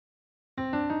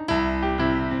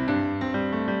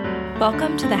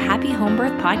Welcome to the Happy Home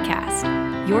Birth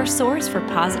Podcast, your source for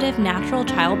positive natural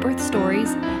childbirth stories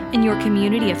and your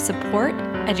community of support,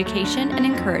 education, and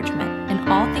encouragement in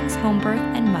all things home birth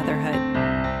and motherhood.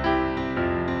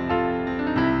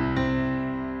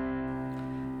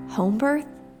 Home birth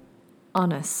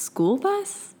on a school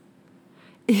bus?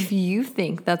 If you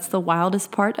think that's the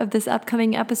wildest part of this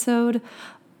upcoming episode,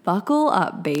 buckle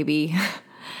up, baby.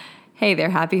 Hey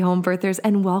there, happy home birthers,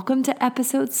 and welcome to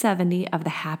episode 70 of the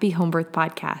Happy Home Birth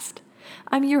Podcast.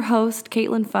 I'm your host,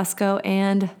 Caitlin Fusco,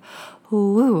 and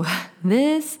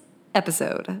this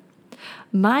episode.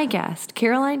 My guest,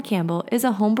 Caroline Campbell, is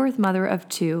a home birth mother of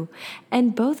two,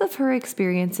 and both of her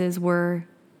experiences were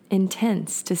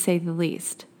intense, to say the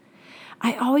least.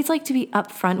 I always like to be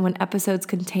upfront when episodes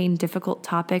contain difficult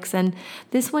topics, and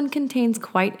this one contains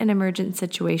quite an emergent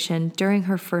situation during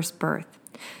her first birth.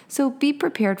 So be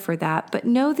prepared for that, but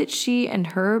know that she and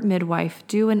her midwife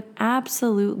do an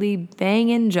absolutely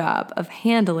banging job of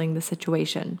handling the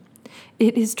situation.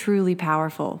 It is truly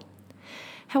powerful.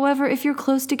 However, if you're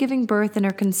close to giving birth and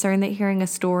are concerned that hearing a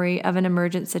story of an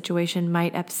emergent situation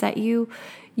might upset you,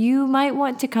 you might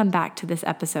want to come back to this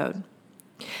episode.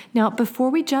 Now, before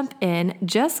we jump in,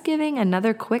 just giving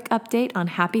another quick update on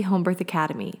Happy Home Birth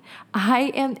Academy.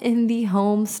 I am in the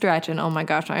home stretch, and oh my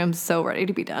gosh, I am so ready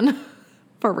to be done.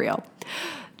 For real.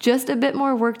 Just a bit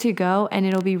more work to go, and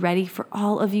it'll be ready for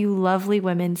all of you lovely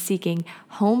women seeking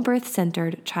home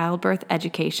birth-centered childbirth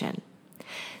education.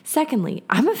 Secondly,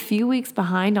 I'm a few weeks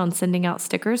behind on sending out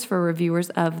stickers for reviewers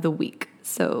of the week.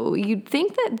 So you'd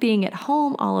think that being at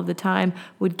home all of the time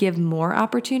would give more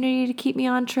opportunity to keep me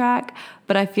on track,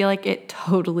 but I feel like it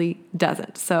totally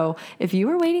doesn't. So if you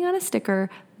were waiting on a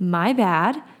sticker, my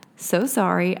bad. So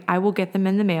sorry, I will get them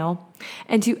in the mail.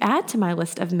 And to add to my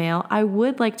list of mail, I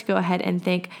would like to go ahead and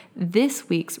thank this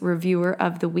week's reviewer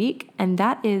of the week, and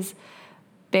that is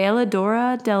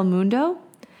Bailadora Del Mundo.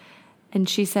 And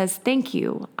she says, "Thank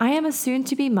you. I am a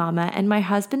soon-to-be mama, and my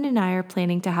husband and I are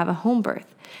planning to have a home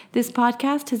birth. This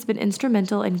podcast has been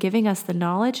instrumental in giving us the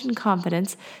knowledge and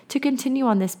confidence to continue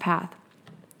on this path.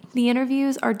 The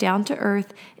interviews are down to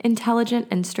earth, intelligent,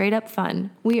 and straight up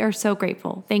fun. We are so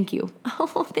grateful. Thank you."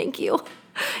 Oh, thank you.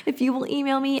 If you will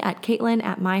email me at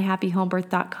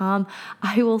caitlin@myhappyhomebirth.com,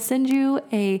 I will send you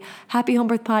a Happy Home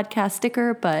Birth Podcast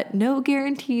sticker, but no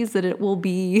guarantees that it will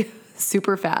be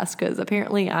super fast because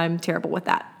apparently I'm terrible with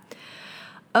that.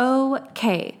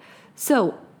 Okay,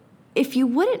 so if you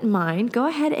wouldn't mind, go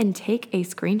ahead and take a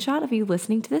screenshot of you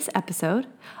listening to this episode,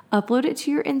 upload it to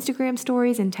your Instagram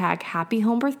stories and tag Happy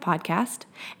Home Birth Podcast,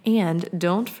 and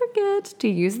don't forget to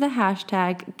use the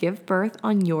hashtag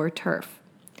 #GiveBirthOnYourTurf.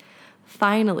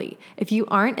 Finally, if you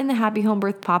aren't in the Happy Home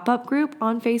Birth pop-up group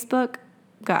on Facebook,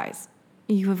 guys,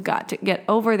 you have got to get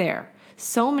over there.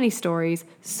 So many stories,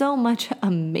 so much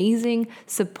amazing,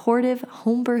 supportive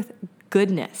home birth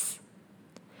goodness.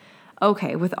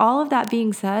 Okay, with all of that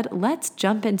being said, let's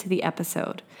jump into the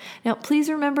episode. Now, please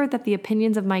remember that the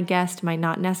opinions of my guest might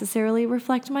not necessarily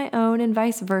reflect my own and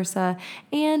vice versa,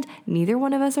 and neither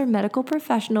one of us are medical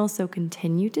professionals, so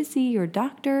continue to see your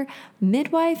doctor,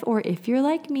 midwife, or if you're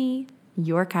like me,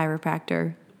 your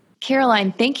chiropractor.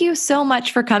 Caroline, thank you so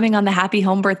much for coming on the Happy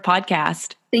Home Birth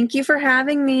Podcast. Thank you for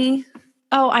having me.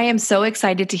 Oh, I am so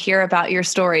excited to hear about your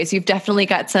stories. You've definitely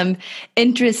got some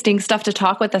interesting stuff to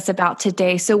talk with us about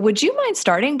today. So would you mind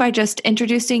starting by just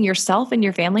introducing yourself and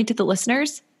your family to the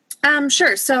listeners?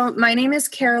 Sure. So my name is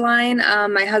Caroline.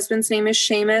 My husband's name is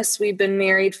Seamus. We've been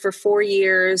married for 4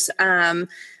 years. I'm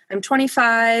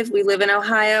 25. We live in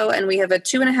Ohio, and we have a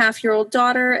 2.5-year-old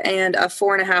daughter and a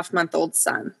 4.5-month-old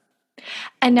son.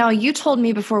 And now you told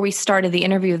me before we started the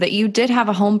interview that you did have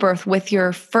a home birth with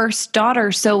your first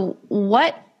daughter. So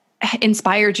what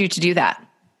inspired you to do that?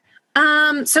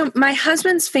 So my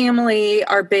husband's family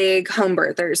are big home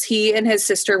birthers. He and his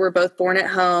sister were both born at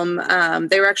home.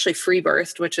 They were actually free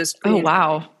birthed, which is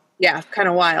wow. Yeah, kind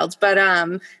of wild. But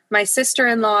my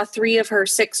sister-in-law, 3 of her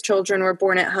 6 children were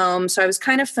born at home. So I was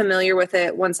kind of familiar with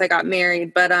it once I got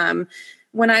married. But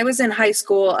when I was in high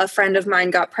school, a friend of mine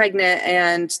got pregnant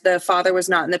and the father was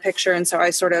not in the picture. And so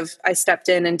I stepped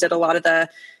in and did a lot of the,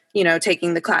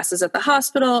 taking the classes at the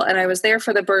hospital. And I was there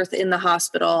for the birth in the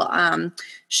hospital.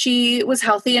 She was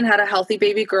healthy and had a healthy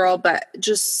baby girl, but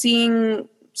just seeing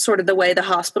sort of the way the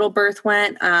hospital birth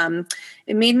went,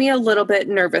 it made me a little bit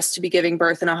nervous to be giving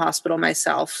birth in a hospital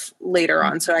myself later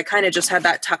on. So I kind of just had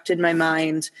that tucked in my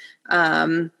mind,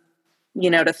 to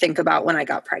think about when I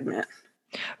got pregnant.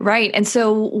 Right. And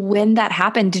so when that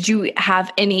happened, did you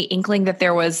have any inkling that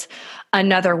there was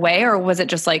another way, or was it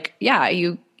just like, yeah,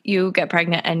 you get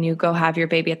pregnant and you go have your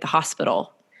baby at the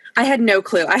hospital? I had no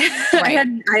clue. Right.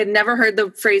 I had never heard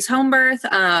the phrase home birth.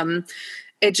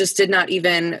 It just did not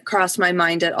even cross my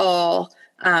mind at all.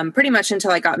 Pretty much until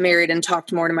I got married and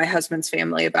talked more to my husband's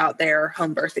family about their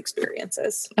home birth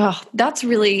experiences. Oh, that's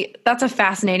a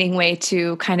fascinating way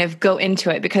to kind of go into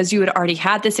it, because you had already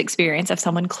had this experience of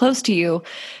someone close to you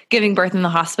giving birth in the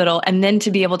hospital, and then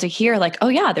to be able to hear like, oh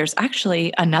yeah, there's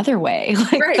actually another way.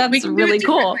 Like, Right. that's really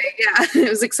cool. Yeah, it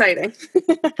was exciting.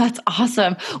 That's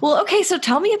awesome. Well, okay. So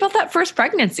tell me about that first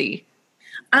pregnancy.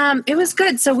 It was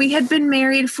good. So we had been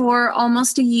married for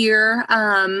almost a year.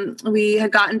 We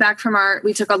had gotten back from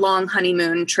we took a long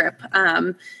honeymoon trip.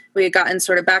 We had gotten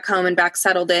sort of back home and back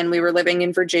settled in. We were living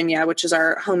in Virginia, which is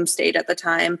our home state at the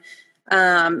time.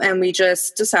 And we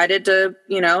just decided to,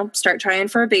 start trying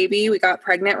for a baby. We got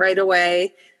pregnant right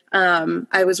away.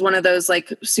 I was one of those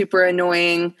like super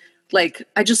annoying, like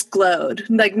I just glowed.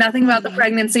 Like nothing about the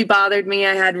pregnancy bothered me.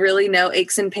 I had really no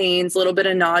aches and pains, a little bit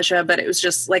of nausea, but it was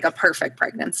just like a perfect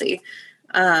pregnancy.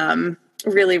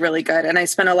 Really, really good. And I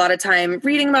spent a lot of time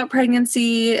reading about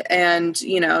pregnancy and,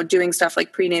 doing stuff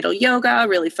like prenatal yoga,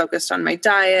 really focused on my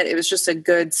diet. It was just a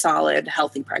good, solid,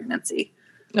 healthy pregnancy.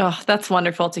 Oh, that's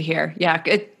wonderful to hear. Yeah,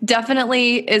 it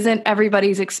definitely isn't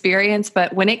everybody's experience,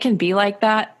 but when it can be like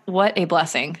that, what a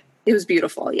blessing. It was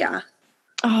beautiful. Yeah.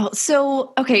 Oh,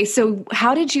 so, okay. So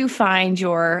how did you find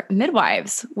your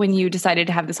midwives when you decided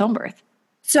to have this home birth?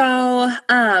 So,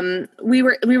 we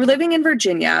were living in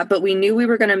Virginia, but we knew we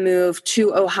were going to move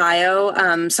to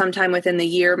Ohio, sometime within the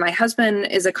year. My husband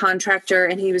is a contractor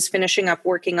and he was finishing up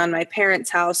working on my parents'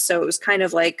 house. So it was kind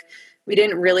of like, we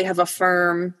didn't really have a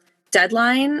firm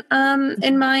deadline,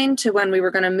 in mind to when we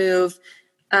were going to move.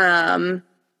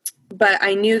 But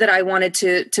I knew that I wanted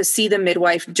to see the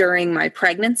midwife during my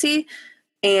pregnancy.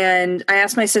 And I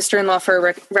asked my sister-in-law for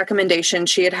a recommendation.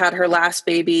 She had had her last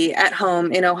baby at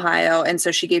home in Ohio. And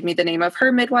so she gave me the name of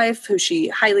her midwife, who she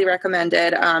highly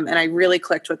recommended. And I really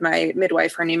clicked with my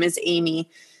midwife. Her name is Amy.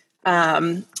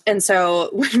 And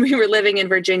so when we were living in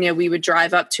Virginia, we would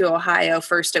drive up to Ohio.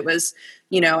 First, it was,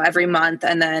 every month,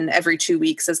 and then every 2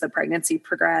 weeks as the pregnancy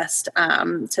progressed,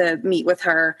 to meet with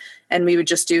her. And we would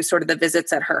just do sort of the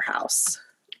visits at her house.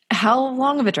 How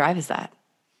long of a drive is that?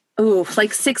 Oh,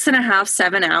 like 6.5,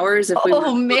 7 hours. If we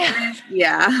Oh, man.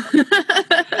 Yeah.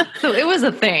 So it was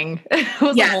a thing. It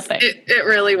was the whole thing. It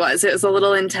really was. It was a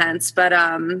little intense, but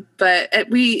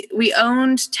we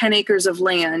owned 10 acres of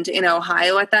land in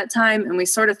Ohio at that time. And we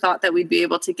sort of thought that we'd be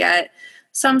able to get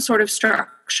some sort of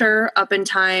structure up in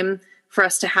time for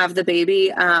us to have the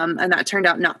baby. And that turned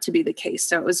out not to be the case.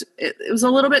 So it was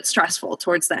a little bit stressful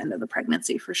towards the end of the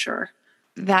pregnancy for sure.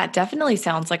 That definitely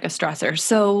sounds like a stressor.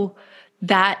 So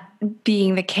that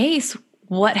being the case,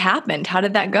 what happened? How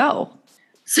did that go?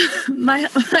 So my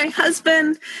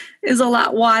husband is a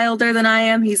lot wilder than I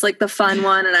am. He's like the fun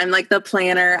one and I'm like the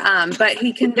planner. But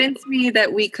he convinced me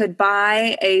that we could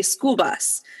buy a school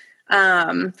bus,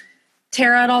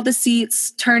 tear out all the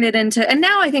seats, turn it into, and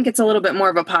now I think it's a little bit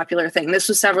more of a popular thing. This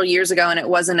was several years ago and it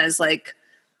wasn't as like,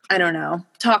 I don't know,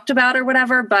 talked about or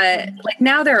whatever, but like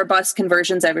now there are bus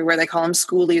conversions everywhere. They call them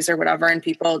schoolies or whatever, and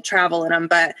people travel in them.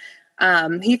 But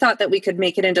he thought that we could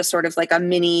make it into sort of like a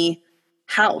mini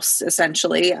house,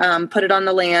 essentially, put it on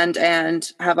the land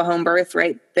and have a home birth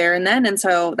right there and then. And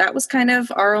so that was kind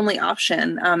of our only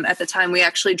option. At the time, we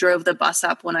actually drove the bus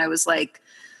up when I was like,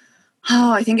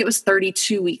 I think it was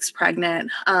 32 weeks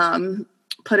pregnant,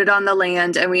 put it on the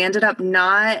land, and we ended up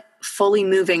not fully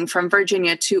moving from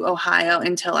Virginia to Ohio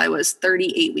until I was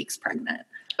 38 weeks pregnant.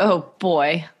 Oh,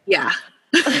 boy. Yeah.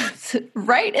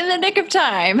 Right in the nick of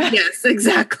time. Yes,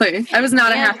 exactly. I was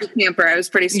not a happy camper. I was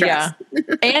pretty stressed.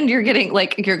 Yeah. And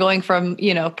you're going from,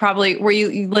 probably, were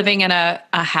you living in a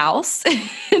house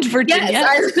in Virginia?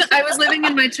 Yes, I was living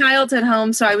in my childhood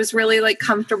home. So I was really like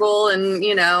comfortable and,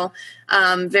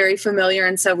 very familiar.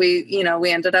 And so we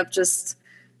ended up just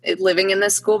living in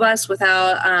this school bus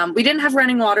without, we didn't have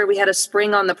running water. We had a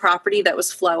spring on the property that was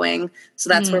flowing. So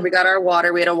that's where we got our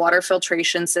water. We had a water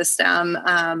filtration system.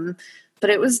 But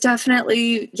it was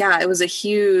definitely, it was a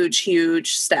huge,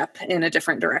 huge step in a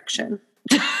different direction.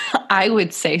 I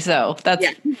would say so. That's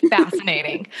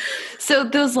fascinating. So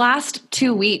those last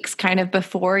 2 weeks, kind of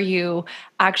before you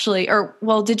actually,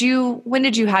 when did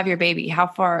you have your baby? How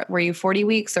far, were you 40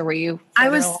 weeks or were you? I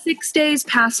was 6 days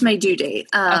past my due date.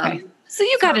 Okay. So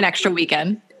you got an extra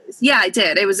weekend. Yeah, I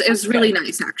did. It was really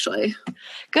nice, actually.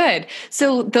 Good.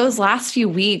 So those last few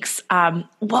weeks,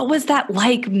 what was that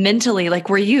like mentally? Like,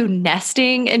 were you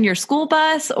nesting in your school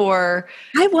bus or?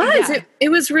 I was. Yeah. It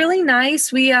was really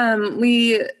nice. We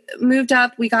moved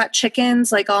up. We got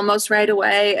chickens like almost right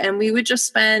away, and we would just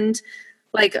spend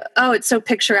like, oh, it's so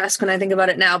picturesque when I think about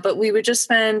it now, but we would just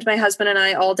spend, my husband and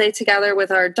I, all day together with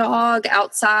our dog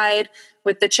outside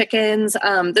with the chickens.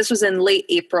 This was in late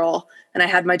April, and I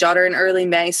had my daughter in early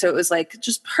May. So it was like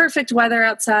just perfect weather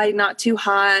outside, not too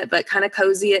hot, but kind of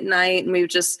cozy at night. And we would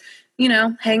just,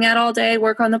 hang out all day,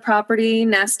 work on the property,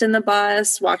 nest in the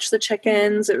bus, watch the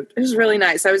chickens. It was really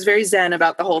nice. I was very zen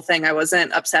about the whole thing. I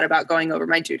wasn't upset about going over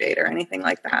my due date or anything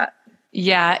like that.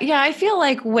 Yeah. Yeah. I feel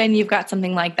like when you've got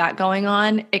something like that going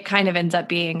on, it kind of ends up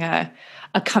being a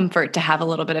comfort to have a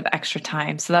little bit of extra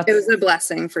time. So it was a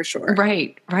blessing for sure.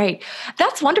 Right. Right.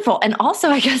 That's wonderful. And also,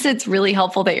 I guess it's really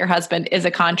helpful that your husband is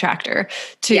a contractor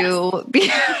to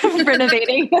be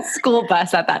renovating a school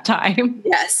bus at that time.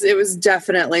 Yes. It was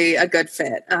definitely a good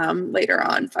fit later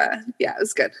on, but yeah, it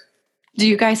was good. Do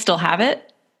you guys still have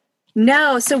it?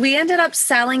 No. So we ended up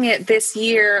selling it this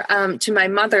year to my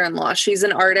mother-in-law. She's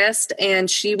an artist, and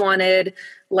she wanted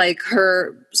like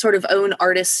her sort of own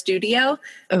artist studio.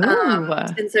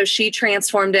 And so she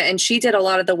transformed it, and she did a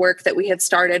lot of the work that we had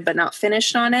started but not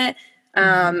finished on it.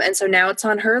 And so now it's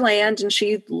on her land, and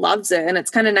she loves it. And it's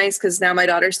kind of nice because now my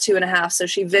daughter's 2.5. So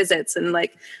she visits, and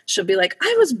like, she'll be like,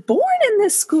 I was born in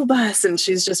this school bus. And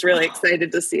she's just really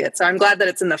excited to see it. So I'm glad that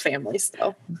it's in the family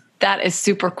still. That is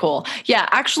super cool. Yeah,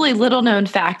 actually, little known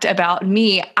fact about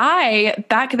me,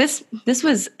 this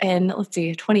was in,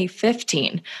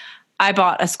 2015, I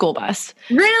bought a school bus.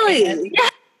 Really? And, yeah,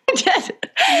 I did.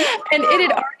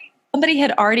 And somebody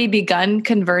had already begun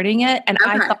converting it, and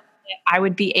I thought I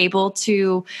would be able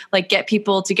to like get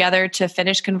people together to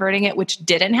finish converting it, which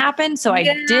didn't happen. So I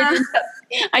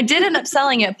did end up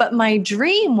selling it, but my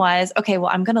dream was, okay,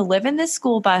 well, I'm going to live in this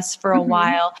school bus for a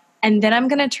while. And then I'm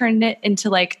going to turn it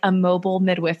into like a mobile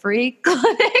midwifery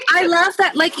clinic. I love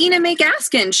that. Like Ina May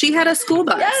Gaskin, she had a school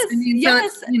bus. Yes,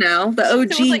 yes. So it's,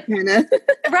 the OG kind of.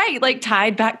 Right, like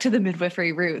tied back to the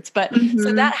midwifery roots. But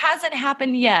so that hasn't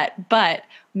happened yet. But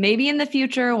maybe in the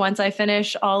future, once I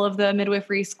finish all of the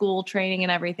midwifery school training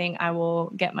and everything, I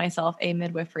will get myself a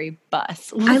midwifery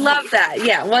bus. I love that.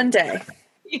 Yeah, one day.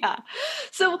 Yeah.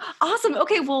 So awesome.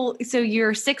 Okay. Well, so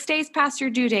you're 6 days past your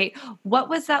due date. What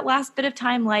was that last bit of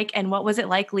time like? And what was it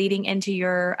like leading into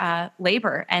your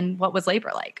labor? And what was labor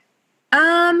like?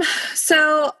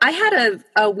 So I had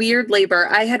a weird labor.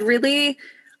 I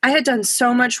had done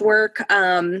so much work,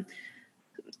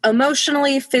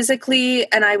 emotionally, physically,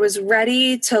 and I was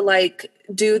ready to like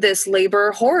do this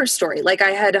labor horror story. Like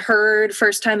I had heard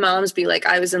first time moms be like,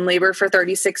 I was in labor for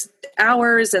 36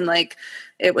 hours and like,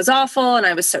 it was awful and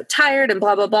I was so tired and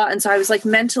blah, blah, blah. And so I was like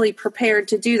mentally prepared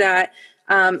to do that.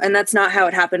 And that's not how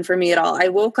it happened for me at all. I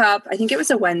woke up, I think it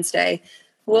was a Wednesday,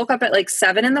 woke up at like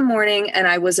 7 a.m. and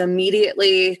I was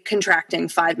immediately contracting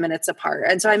 5 minutes apart.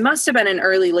 And so I must have been in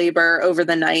early labor over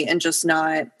the night and just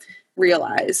not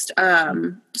realized.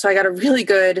 So I got a really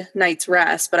good night's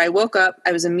rest, but I woke up,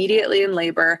 I was immediately in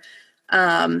labor.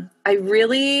 I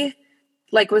really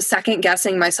was second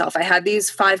guessing myself. I had these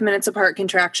 5 minutes apart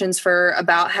contractions for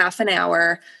about half an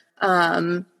hour.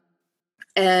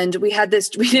 And we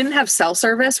didn't have cell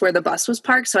service where the bus was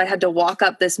parked. So I had to walk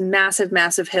up this massive,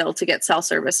 massive hill to get cell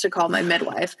service to call my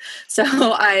midwife. So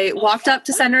I walked up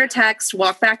to send her a text,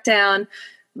 walked back down,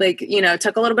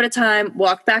 took a little bit of time,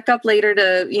 walked back up later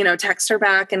to, text her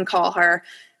back and call her.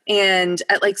 And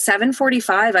at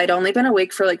 7:45, I'd only been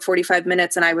awake for 45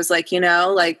 minutes. And I was like,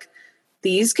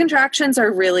 these contractions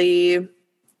are really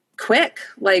quick.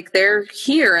 Like they're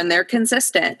here and they're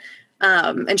consistent.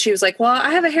 And she was like, well,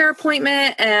 I have a hair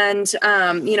appointment and,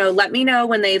 let me know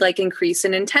when they increase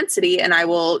in intensity and I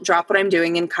will drop what I'm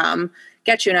doing and come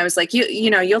get you. And I was like,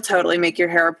 you'll totally make your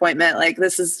hair appointment. Like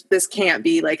this can't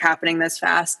be happening this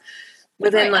fast.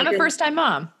 Within I'm a first time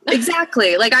mom.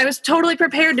 Exactly. I was totally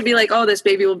prepared to be like, oh, this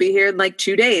baby will be here in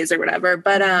 2 days or whatever.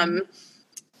 But,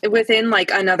 within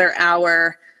another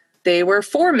hour, they were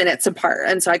 4 minutes apart.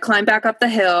 And so I climbed back up the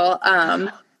hill.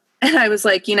 And I was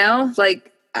like,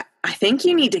 I think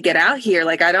you need to get out here.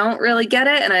 I don't really get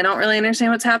it. And I don't really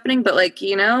understand what's happening, but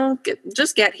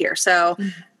just get here. So,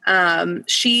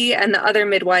 she and the other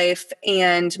midwife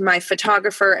and my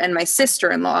photographer and my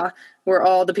sister-in-law were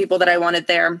all the people that I wanted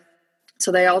there.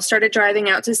 So they all started driving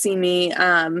out to see me.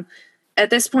 At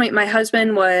this point, my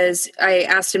husband I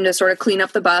asked him to sort of clean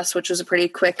up the bus, which was a pretty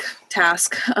quick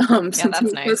task since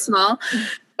it was small.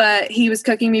 But he was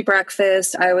cooking me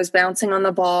breakfast. I was bouncing on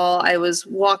the ball. I was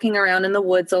walking around in the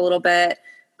woods a little bit.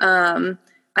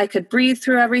 I could breathe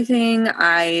through everything.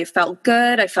 I felt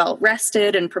good. I felt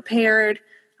rested and prepared.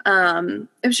 It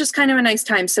was just kind of a nice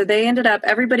time. So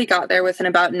everybody got there within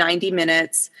about 90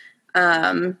 minutes.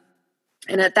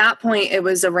 And at that point, it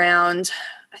was around,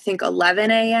 I think,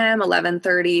 11 a.m.,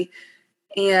 11:30.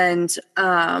 And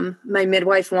my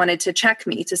midwife wanted to check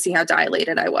me to see how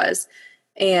dilated I was.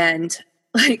 And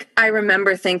like, I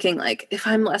remember thinking, like, if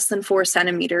I'm less than 4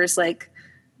 centimeters, like,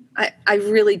 I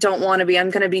really don't want to be. I'm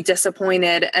going to be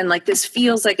disappointed. And like, this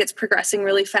feels like it's progressing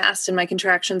really fast and my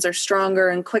contractions are stronger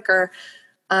and quicker.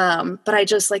 But I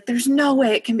just like, there's no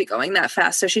way it can be going that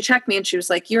fast. So she checked me and she was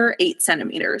like, you're 8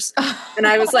 centimeters. And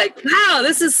I was like, wow,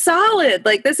 this is solid.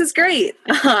 Like, this is great.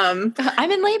 I'm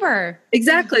in labor.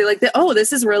 Exactly. Like,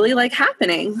 this is really like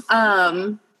happening.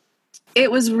 It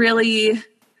was really,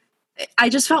 I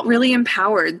just felt really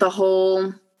empowered the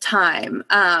whole time.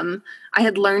 I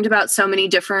had learned about so many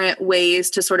different ways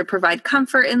to sort of provide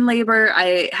comfort in labor.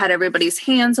 I had everybody's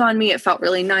hands on me. It felt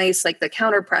really nice, like the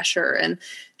counter pressure and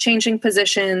changing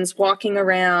positions, walking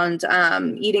around,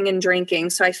 eating and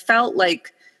drinking. So I felt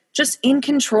like just in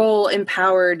control,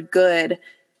 empowered, good.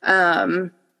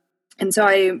 And so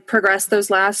I progressed those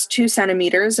last 2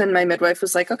 centimeters and my midwife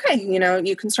was like, okay,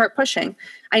 you can start pushing.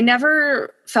 I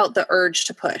never felt the urge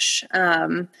to push,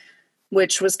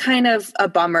 which was kind of a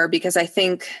bummer because I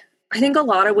think a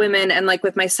lot of women, and like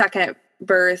with my second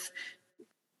birth,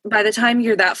 by the time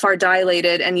you're that far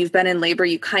dilated and you've been in labor,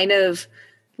 you kind of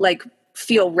like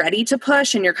feel ready to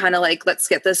push and you're kind of like, let's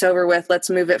get this over with. Let's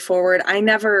move it forward. I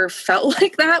never felt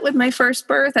like that with my first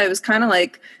birth. I was kind of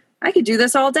like, I could do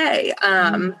this all day.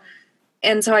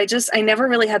 And so I never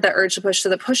really had that urge to push. So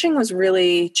the pushing was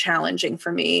really challenging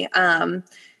for me.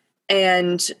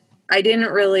 And I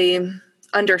didn't really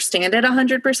understand it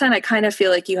 100%. I kind of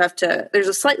feel like there's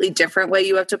a slightly different way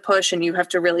you have to push and you have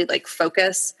to really like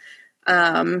focus.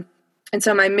 And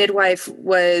so my midwife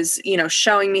was,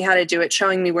 showing me how to do it,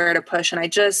 showing me where to push. And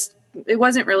it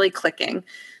wasn't really clicking.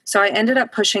 So I ended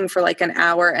up pushing for like an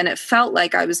hour and it felt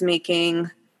like I was making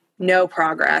no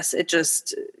progress. It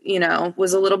just,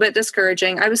 was a little bit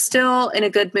discouraging. I was still in a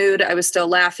good mood. I was still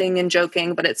laughing and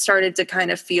joking, but it started to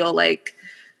kind of feel like,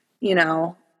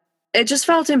 it just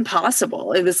felt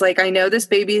impossible. It was like, I know this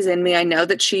baby's in me. I know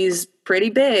that she's pretty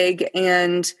big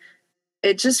and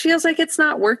it just feels like it's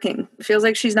not working. It feels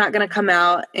like she's not going to come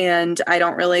out. And I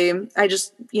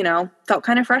just, felt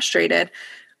kind of frustrated.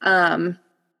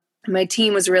 My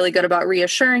team was really good about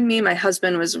reassuring me. My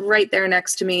husband was right there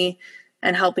next to me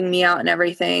and helping me out and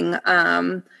everything.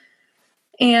 And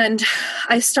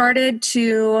I started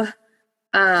to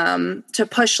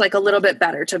push like a little bit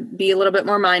better, to be a little bit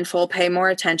more mindful, pay more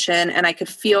attention. And I could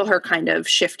feel her kind of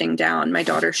shifting down, my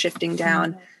daughter shifting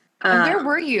down. And where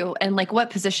were you? And like, what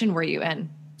position were you in?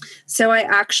 So I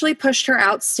actually pushed her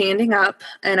out standing up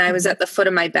and I was at the foot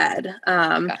of my bed.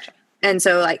 Gotcha. And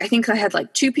so like, I think I had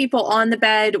like 2 people on the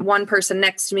bed, 1 person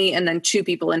next to me, and then 2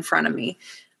 people in front of me.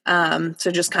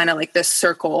 So just kind of like this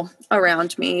circle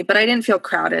around me, but I didn't feel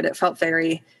crowded. It felt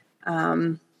very,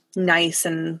 nice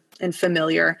and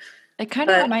familiar. It kind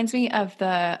of reminds me of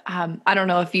the, I don't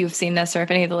know if you've seen this or if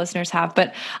any of the listeners have,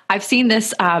 but I've seen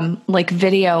this like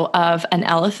video of an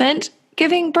elephant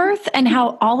giving birth and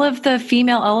how all of the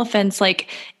female elephants like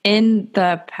in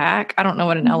the pack, I don't know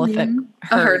what an elephant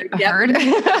herd,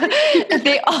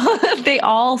 they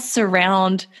all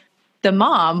surround the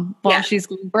mom while she's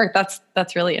giving birth.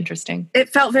 That's really interesting. It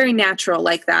felt very natural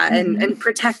like that and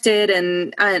protected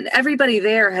and everybody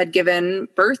there had given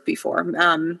birth before.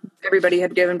 Everybody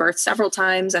had given birth several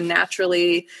times and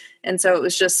naturally. And so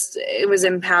it was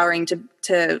empowering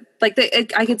to like,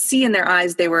 I could see in their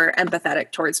eyes, they were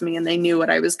empathetic towards me and they knew what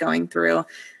I was going through.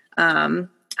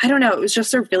 I don't know. It was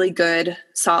just a really good,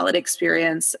 solid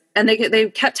experience. And they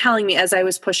kept telling me as I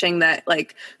was pushing that,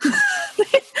 like,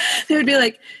 they would be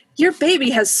like, your baby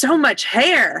has so much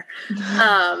hair.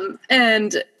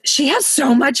 And she has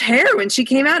so much hair when she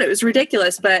came out. It was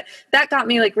ridiculous. But that got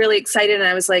me like really excited. And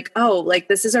I was like, oh, like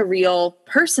this is a real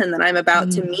person that I'm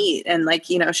about to meet. And like,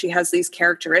 she has these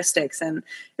characteristics and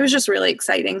it was just really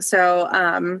exciting.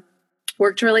 So,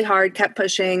 worked really hard, kept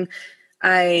pushing.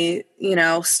 I,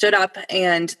 stood up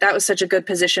and that was such a good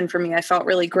position for me. I felt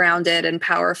really grounded and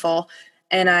powerful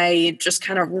and I just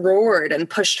kind of roared and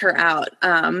pushed her out.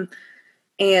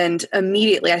 And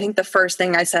immediately, I think the first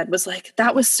thing I said was like,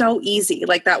 that was so easy.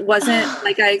 Like, that wasn't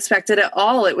like I expected at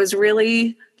all. It was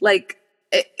really like,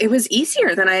 it was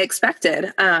easier than I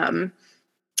expected.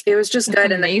 It was just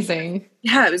good. Amazing.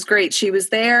 And it was great. She was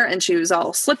there and she was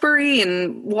all slippery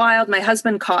and wild. My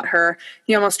husband caught her.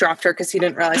 He almost dropped her because he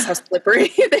didn't realize how slippery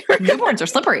they were. Newborns are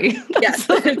slippery. Yes,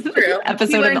 it's true.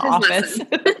 Episode of The Office.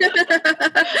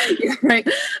 Yeah, right.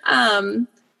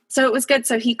 So it was good.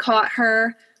 So he caught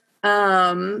her.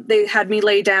 They had me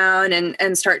lay down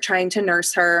and start trying to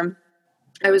nurse her.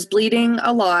 I was bleeding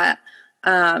a lot.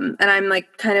 And I'm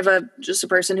like kind of just a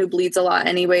person who bleeds a lot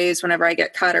anyways, whenever I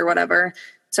get cut or whatever.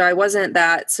 So I wasn't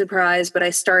that surprised, but I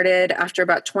started after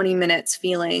about 20 minutes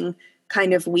feeling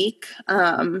kind of weak.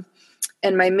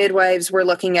 And my midwives were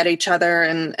looking at each other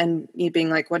and being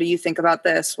like, what do you think about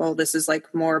this? Well, this is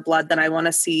like more blood than I want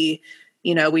to see.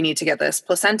 We need to get this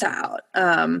placenta out.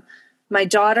 My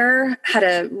daughter had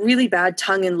a really bad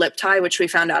tongue and lip tie, which we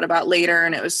found out about later,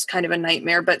 and it was kind of a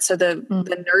nightmare. But so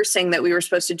the nursing that we were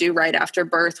supposed to do right after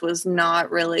birth was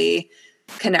not really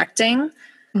connecting.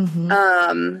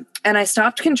 And I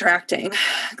stopped contracting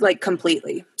like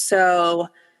completely. So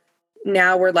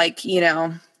now we're like,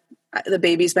 the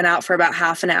baby's been out for about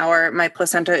half an hour. My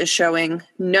placenta is showing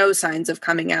no signs of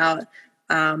coming out.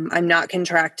 I'm not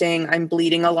contracting. I'm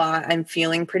bleeding a lot. I'm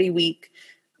feeling pretty weak.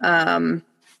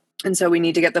 And so we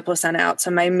need to get the placenta out.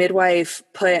 So my midwife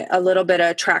put a little bit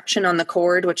of traction on the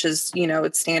cord, which is,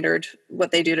 it's standard what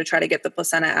they do to try to get the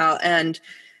placenta out. And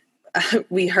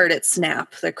we heard it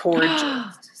snap. The cord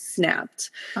just snapped.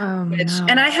 No.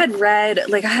 And I had read,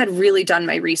 I had really done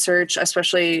my research,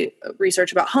 especially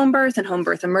research about home birth and home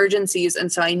birth emergencies.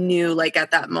 And so I knew at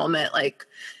that moment,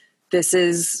 this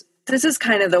is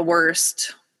kind of the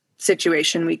worst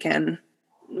situation we can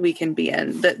be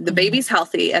in. The baby's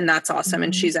healthy and that's awesome.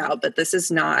 And she's out, but this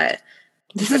is not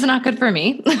good for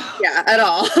me. Yeah, at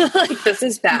all. This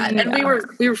is bad. And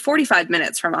we were 45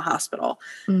 minutes from a hospital,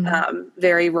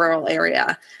 very rural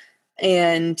area.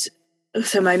 And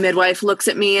so my midwife looks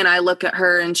at me and I look at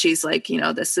her and she's like,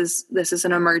 this is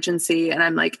an emergency. And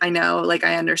I'm like, I know,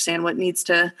 I understand what needs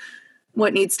to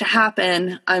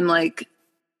happen. I'm like,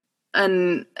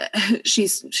 and she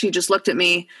just looked at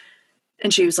me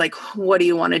and she was like, what do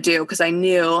you want to do? Because I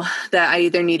knew that I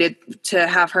either needed to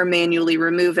have her manually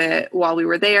remove it while we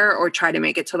were there or try to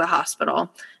make it to the hospital.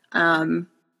 And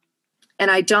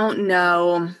I don't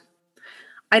know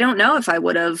if I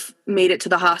would have made it to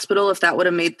the hospital, if that would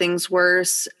have made things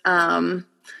worse. But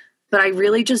I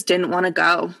really just didn't want to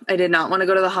go. I did not want to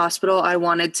go to the hospital. I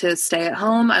wanted to stay at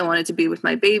home. I wanted to be with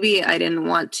my baby. I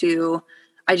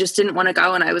just didn't want to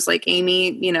go. And I was like,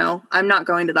 Amy, I'm not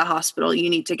going to the hospital. You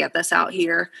need to get this out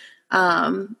here.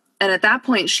 And at that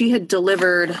point she had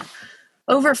delivered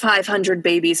over 500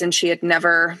 babies and she had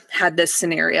never had this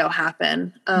scenario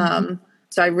happen.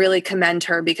 So I really commend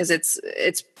her because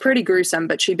it's pretty gruesome,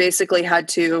 but she basically had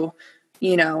to,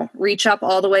 reach up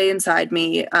all the way inside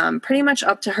me, pretty much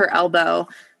up to her elbow,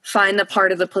 find the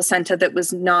part of the placenta that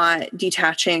was not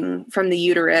detaching from the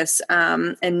uterus,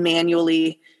 and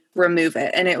manually remove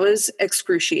it. And it was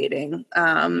excruciating.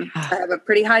 I have a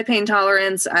pretty high pain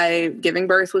tolerance. Giving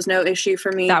birth was no issue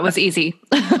for me. That was easy.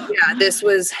 Yeah, this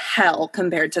was hell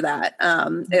compared to that.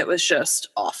 It was just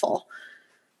awful,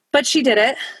 but she did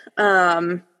it.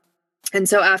 And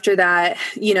so after that,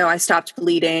 I stopped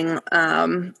bleeding,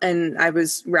 and I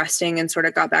was resting and sort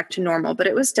of got back to normal, but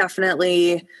it was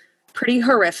definitely pretty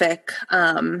horrific,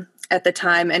 at the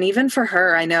time. And even for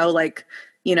her, I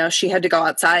know she had to go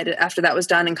outside after that was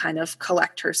done and kind of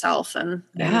collect herself and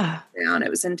it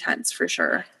was intense for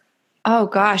sure. Oh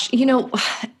gosh.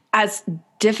 As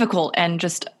difficult and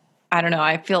just, I don't know,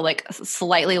 I feel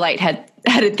slightly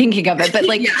lightheaded thinking of it,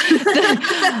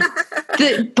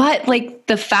 but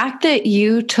the fact that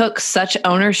you took such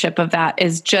ownership of that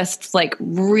is just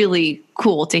really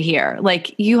cool to hear.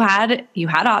 You had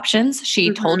options.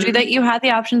 She told you that you had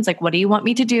the options. What do you want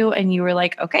me to do? And you were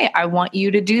like, okay, I want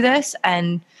you to do this.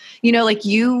 And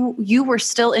you were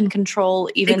still in control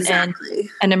even in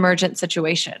an emergent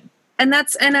situation. And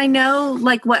I know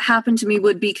what happened to me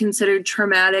would be considered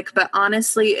traumatic, but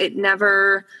honestly, it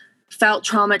never felt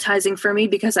traumatizing for me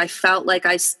because I felt like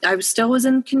I still was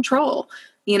in control,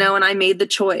 and I made the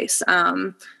choice.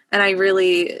 And I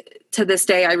really, to this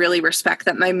day, I really respect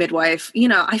that my midwife,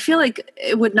 I feel like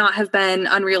it would not have been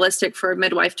unrealistic for a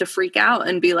midwife to freak out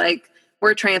and be like,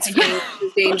 we're transferring,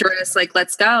 it's dangerous,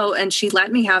 let's go. And she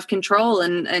let me have control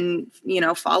and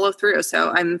follow through.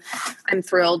 So I'm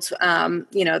thrilled,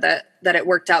 that it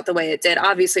worked out the way it did.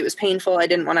 Obviously it was painful. I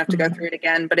didn't want to have to go through it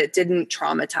again, but it didn't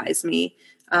traumatize me.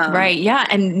 Right. Yeah.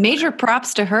 And major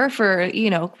props to her for,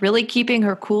 really keeping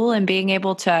her cool and being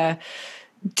able to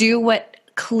do what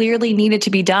clearly needed to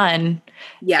be done.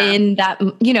 Yeah. In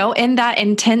that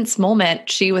intense moment,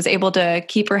 she was able to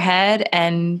keep her head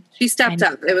and she stepped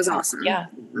up. It was awesome. Yeah,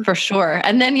 for sure.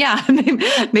 And then,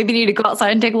 maybe need to go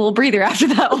outside and take a little breather after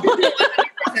that one.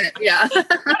 Yeah.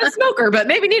 Not a smoker, but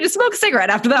maybe need to smoke a cigarette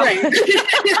after that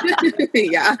one.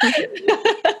 Yeah.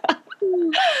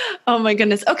 Oh my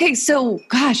goodness. Okay. So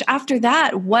gosh, after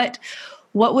that, what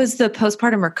was the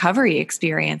postpartum recovery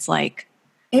experience like?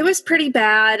 It was pretty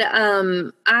bad.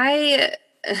 I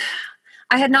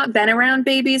had not been around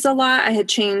babies a lot. I had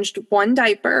changed one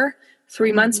diaper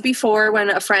 3 months before, when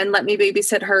a friend let me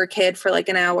babysit her kid for like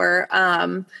an hour.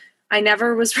 I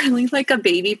never was really like a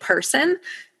baby person.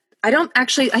 I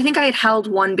think I had held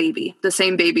one baby, the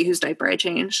same baby whose diaper I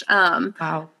changed.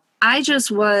 Wow. I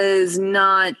just was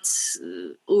not,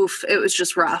 it was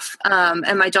just rough.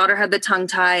 And my daughter had the tongue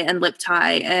tie and lip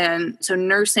tie. And so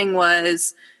nursing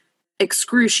was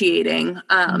excruciating,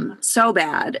 so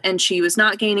bad. And she was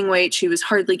not gaining weight. She was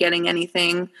hardly getting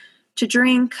anything to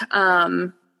drink.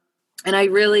 And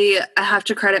I have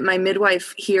to credit my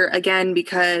midwife here again,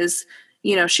 because,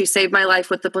 she saved my life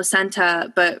with the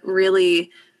placenta, but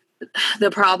really the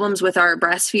problems with our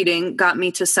breastfeeding got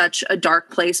me to such a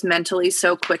dark place mentally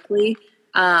so quickly,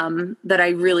 that I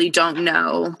really don't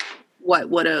know what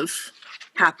would have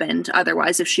happened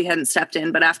otherwise if she hadn't stepped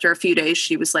in. But after a few days,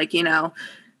 she was like,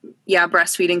 yeah,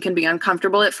 breastfeeding can be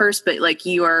uncomfortable at first, but like,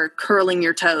 you are curling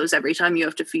your toes every time you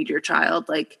have to feed your child.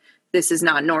 Like, this is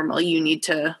not normal. You need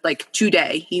to, like,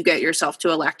 today you get yourself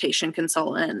to a lactation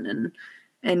consultant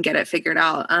and get it figured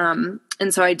out.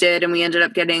 And so I did, and we ended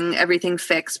up getting everything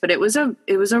fixed, but it was a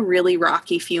really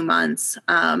rocky few months.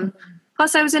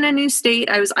 Plus I was in a new state.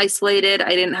 I was isolated.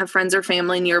 I didn't have friends or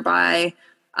family nearby.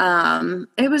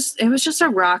 It was just a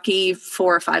rocky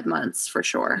 4 or 5 months for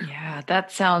sure. Yeah,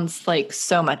 that sounds like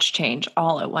so much change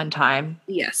all at one time.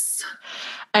 Yes.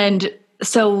 And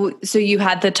so you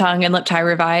had the tongue and lip tie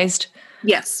revised?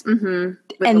 Yes.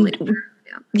 Mm-hmm. And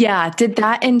yeah, did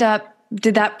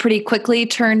that pretty quickly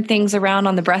turn things around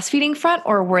on the breastfeeding front,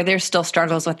 or were there still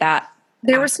struggles with that?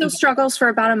 There were still struggles for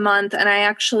about a month. And I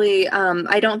actually,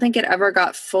 I don't think it ever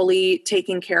got fully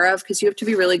taken care of, because you have to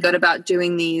be really good about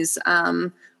doing these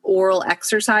oral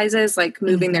exercises, like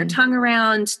moving their tongue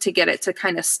around to get it to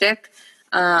kind of stick.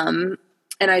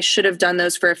 And I should have done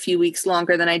those for a few weeks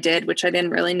longer than I did, which I didn't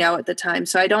really know at the time.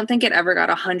 So I don't think it ever got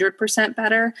 100%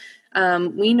 better.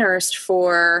 We nursed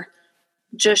for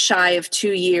just shy of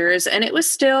 2 years, and it was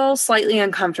still slightly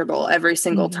uncomfortable every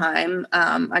single time.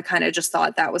 I kind of just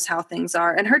thought that was how things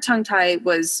are. And her tongue tie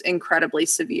was incredibly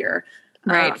severe.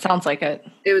 Right. Sounds like it.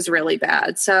 It was really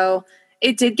bad. So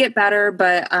it did get better,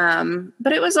 but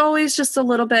it was always just a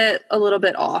little bit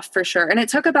off for sure. And it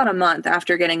took about a month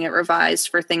after getting it revised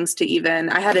for things to even,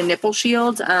 I had a nipple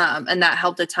shield, and that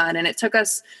helped a ton. And it took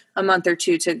us a month or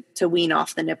two to wean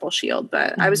off the nipple shield,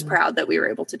 but I was proud that we were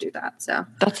able to do that. So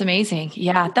that's amazing.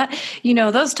 Yeah.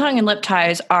 Those tongue and lip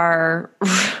ties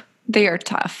they are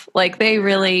tough. Like, they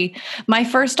really, my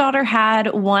first daughter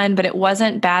had one, but it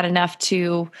wasn't bad enough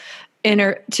to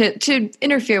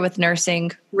interfere with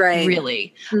nursing, right?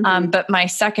 Really. But my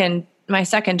second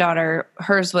daughter,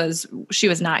 she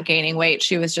was not gaining weight.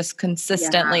 She was just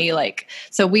consistently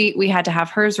so we had to have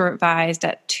hers revised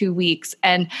at 2 weeks.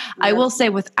 And I will say,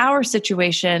 with our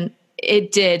situation,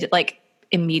 it did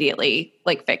immediately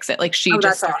fix it. Like, she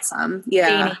just that's awesome. Yeah.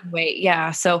 Gaining weight. Yeah.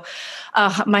 So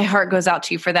my heart goes out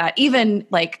to you for that. Even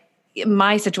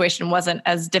my situation wasn't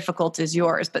as difficult as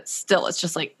yours, but still, it's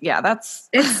just that's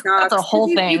a whole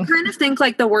thing. You kind of think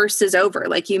like the worst is over.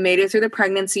 Like, you made it through the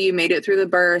pregnancy, you made it through the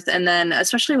birth. And then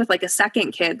especially with like a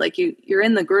second kid, like you're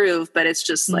in the groove, but it's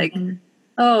just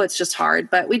it's just hard,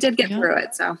 but we did get through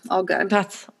it. So all good.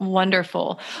 That's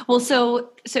wonderful. Well, so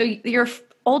your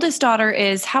oldest daughter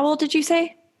is, how old did you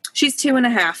say? She's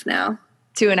 2.5 now.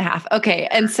 2.5. Okay.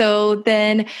 And so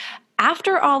then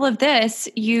after all of this,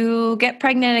 you get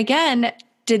pregnant again.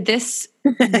 Did this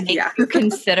make you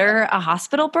consider a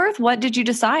hospital birth? What did you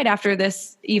decide after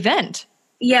this event?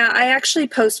 Yeah, I actually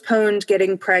postponed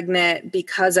getting pregnant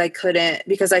because I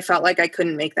felt like I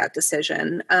couldn't make that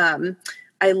decision.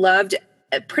 I loved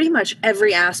pretty much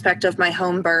every aspect of my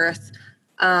home birth.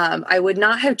 I would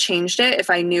not have changed it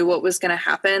if I knew what was going to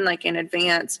happen in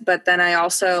advance. But then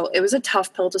it was a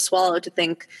tough pill to swallow to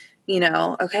think,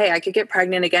 okay, I could get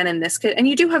pregnant again and this could, and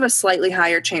you do have a slightly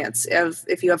higher chance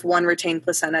if you have one retained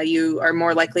placenta, you are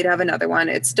more likely to have another one.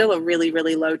 It's still a really,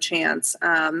 really low chance.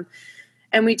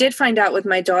 And we did find out with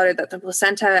my daughter that the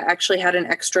placenta actually had an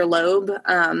extra lobe.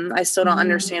 I still don't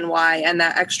understand why. And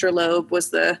that extra lobe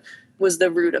was the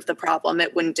root of the problem.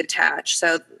 It wouldn't detach.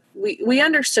 So we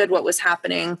understood what was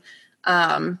happening.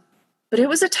 But it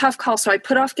was a tough call. So I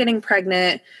put off getting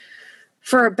pregnant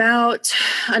for about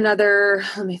another,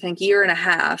 year and a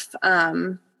half.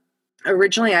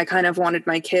 Originally I kind of wanted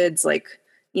my kids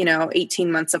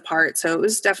 18 months apart. So it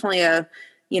was definitely a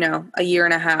year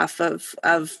and a half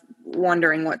of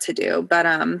wondering what to do. But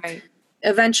right.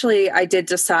 Eventually I did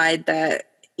decide that,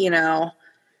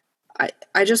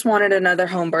 I just wanted another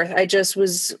home birth.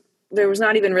 there was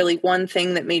not even really one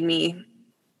thing that made me,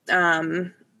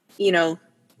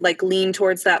 like lean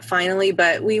towards that finally,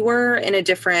 but we were in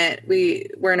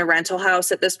a rental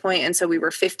house at this point. And so we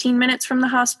were 15 minutes from the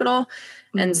hospital.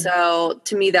 And so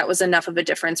to me, that was enough of a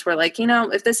difference where like,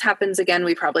 if this happens again,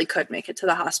 we probably could make it to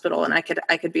the hospital and I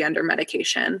could be under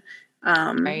medication,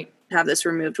 Right. have this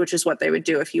removed, which is what they would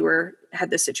do if you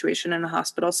had this situation in a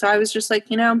hospital. So I was just like,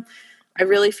 I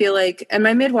really feel like, and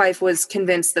my midwife was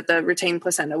convinced that the retained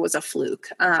placenta was a fluke.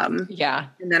 Yeah.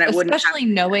 And then it wouldn't especially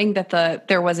knowing that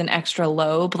there was an extra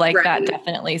lobe, like Right. that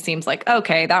definitely seems like,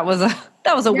 okay, that was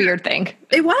a weird thing.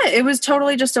 It was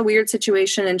totally just a weird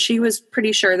situation. And she was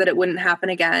pretty sure that it wouldn't happen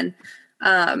again.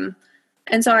 And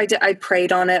so I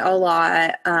prayed on it a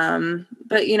lot.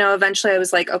 But eventually I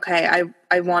was like, okay,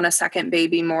 I want a second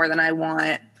baby more than I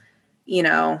want,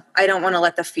 I don't want to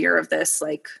let the fear of this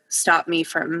like stop me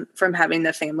from having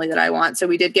the family that I want. So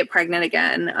we did get pregnant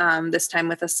again, this time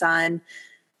with a son.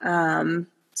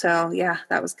 So yeah,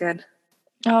 that was good.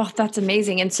 Oh, that's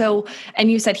amazing.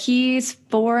 And you said he's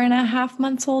 4.5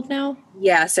 months old now?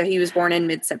 Yeah. So he was born in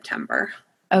mid-September.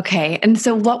 Okay. And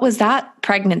so what was that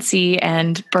pregnancy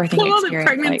and birthing experience The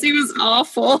pregnancy was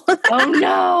awful. Oh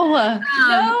no.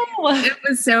 No. It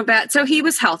was so bad. So he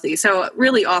was healthy. So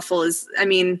really awful is,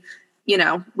 we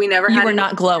never You had. were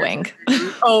not glowing.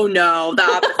 Oh no, the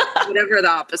opposite, whatever the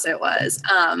opposite was.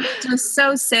 Just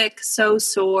so sick, so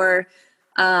sore.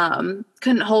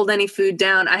 Couldn't hold any food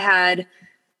down. I had,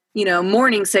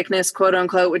 morning sickness, quote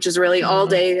unquote, which is really all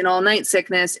day and all night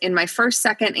sickness in my first,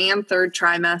 second, and third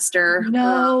trimester.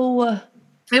 No.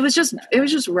 It was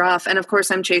just rough. And of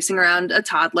course I'm chasing around a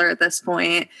toddler at this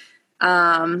point.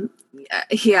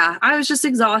 Yeah, I was just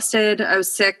exhausted. I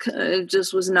was sick.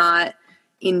 Just was not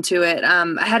into it.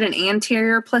 I had an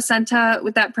anterior placenta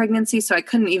with that pregnancy, so I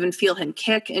couldn't even feel him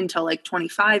kick until like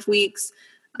 25 weeks.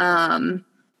 It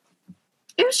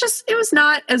was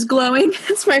not as glowing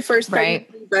as my first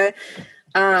pregnancy, but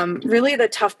really the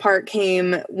tough part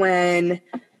came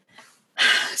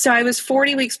so I was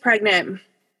 40 weeks pregnant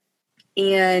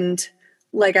and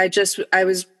like I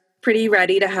was pretty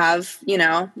ready to have,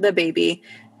 the baby.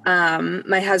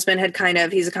 My husband had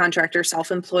he's a contractor,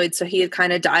 self-employed. So he had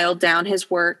kind of dialed down his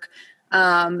work.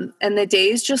 And the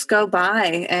days just go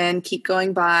by and keep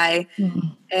going by. Mm-hmm.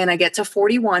 And I get to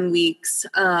 41 weeks.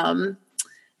 And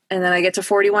then I get to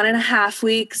 41 and a half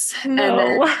weeks. No. And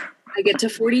then I get to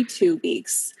 42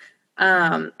 weeks.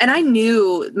 And I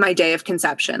knew my day of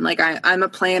conception. Like I'm a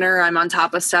planner. I'm on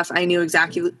top of stuff. I knew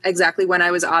exactly when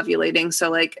I was ovulating. So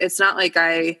like, it's not like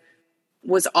I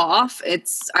was off.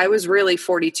 I was really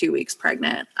 42 weeks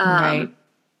pregnant. Right.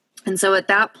 And so at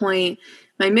that point,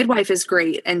 my midwife is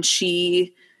great. And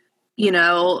she,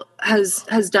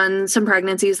 has done some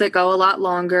pregnancies that go a lot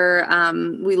longer.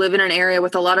 We live in an area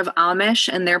with a lot of Amish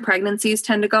and their pregnancies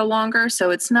tend to go longer.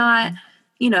 So it's not,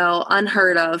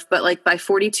 unheard of, but like by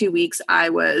 42 weeks, I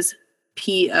was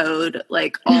PO'd.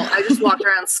 Like I just walked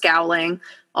around scowling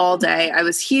all day. I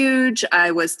was huge.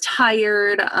 I was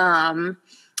tired.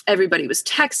 Everybody was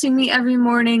texting me every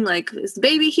morning, like, is the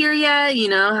baby here yet?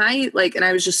 And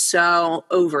I was just so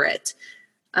over it.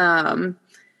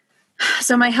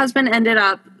 So my husband ended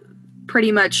up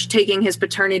pretty much taking his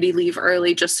paternity leave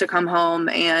early just to come home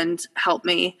and help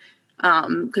me.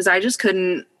 Cause I just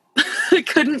I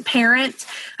couldn't parent.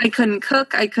 I couldn't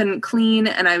cook. I couldn't clean.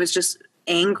 And I was just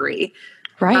angry.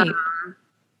 Right.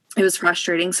 It was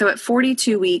frustrating. So at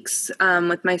 42 weeks,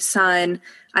 with my son,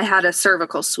 I had a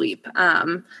cervical sweep.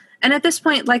 And at this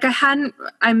point, like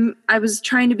I was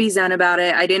trying to be zen about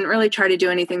it. I didn't really try to do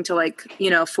anything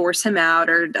to force him out,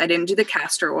 or I didn't do the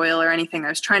castor oil or anything. I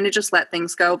was trying to just let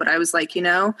things go. But I was like,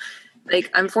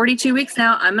 I'm 42 weeks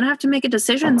now. I'm going to have to make a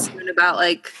decision soon about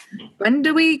like, when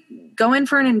do we go in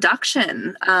for an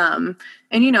induction? And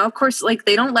of course, like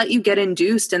they don't let you get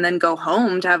induced and then go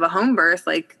home to have a home birth.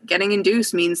 Like getting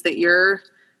induced means that you're,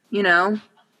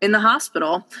 in the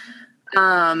hospital.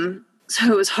 So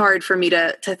it was hard for me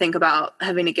to think about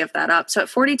having to give that up. So at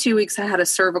 42 weeks, I had a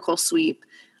cervical sweep.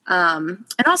 And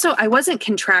also I wasn't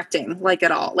contracting like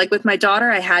at all. Like with my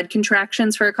daughter, I had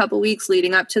contractions for a couple weeks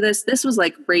leading up to this. This was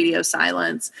like radio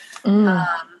silence.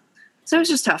 So it was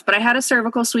just tough, but I had a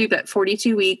cervical sweep at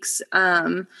 42 weeks.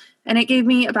 And it gave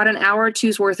me about an hour or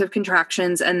two's worth of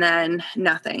contractions and then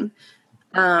nothing.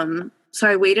 So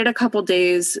I waited a couple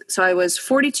days. So I was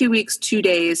 42 weeks, 2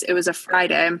 days. It was a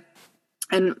Friday.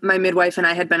 And my midwife and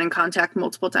I had been in contact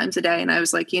multiple times a day. And I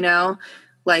was like,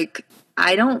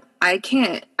 I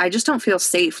just don't feel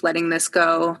safe letting this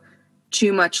go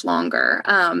too much longer.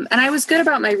 And I was good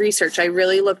about my research. I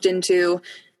really looked into,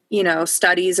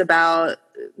 studies about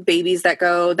babies that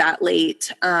go that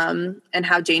late, and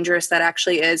how dangerous that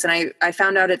actually is. And I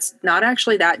found out it's not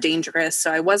actually that dangerous.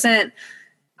 So I wasn't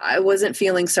I wasn't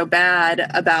feeling so bad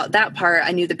about that part.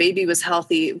 I knew the baby was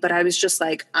healthy, but I was just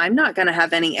like, I'm not going to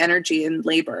have any energy in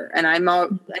labor. And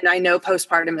and I know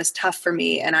postpartum is tough for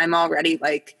me, and I'm already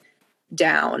like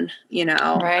down, you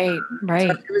know? Right.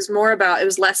 So it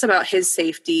was less about his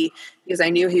safety because I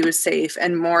knew he was safe,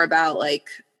 and more about like,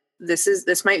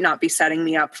 this might not be setting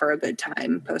me up for a good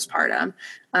time postpartum.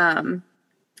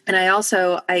 And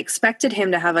I expected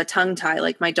him to have a tongue tie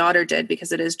like my daughter did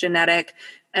because it is genetic.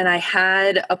 And I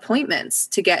had appointments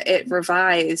to get it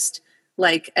revised,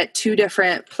 like at 2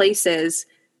 different places.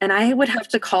 And I would have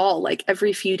to call like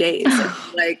every few days. And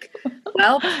like,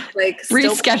 well, like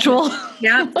reschedule.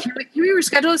 Yeah. Can we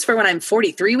reschedule this for when I'm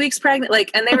 43 weeks pregnant?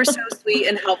 Like, and they were so sweet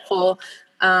and helpful.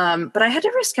 But I had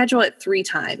to reschedule it 3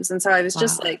 times. And so I was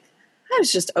just like, I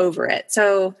was just over it.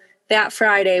 So that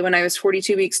Friday, when I was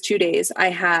 42 weeks, 2 days, I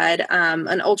had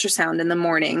an ultrasound in the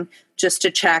morning just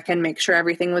to check and make sure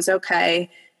everything was okay.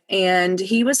 And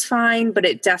he was fine, but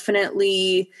it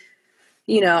definitely,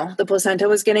 you know, the placenta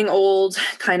was getting old,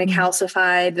 kind of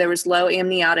calcified. There was low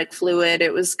amniotic fluid.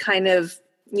 It was kind of,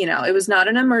 you know, it was not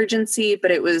an emergency,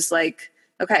 but it was like,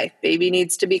 okay, baby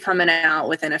needs to be coming out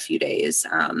within a few days.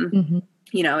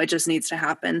 You know, it just needs to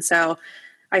happen. So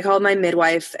I called my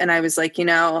midwife and I was like, you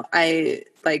know, I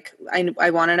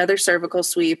want another cervical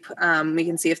sweep. We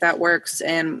can see if that works.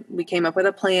 And we came up with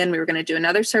a plan. We were going to do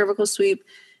another cervical sweep.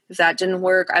 If that didn't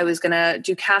work, I was going to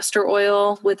do castor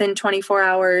oil within 24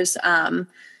 hours. And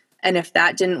if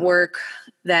that didn't work,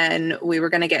 then we were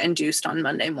going to get induced on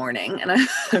Monday morning. And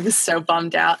I was so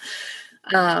bummed out.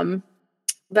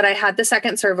 But I had the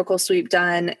second cervical sweep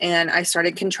done and I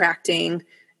started contracting.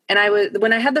 And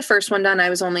when I had the first one done, I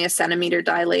was only 1 centimeter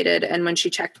dilated. And when she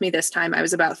checked me this time, I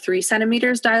was about 3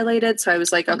 centimeters dilated. So I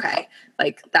was like, okay,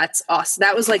 like that's awesome.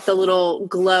 That was like the little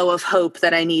glow of hope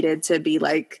that I needed to be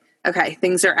like, okay,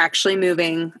 things are actually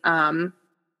moving.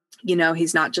 You know,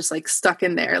 he's not just like stuck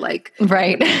in there. Like,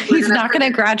 right. He's not going to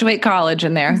graduate college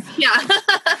in there. Yeah.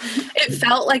 It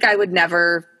felt like I would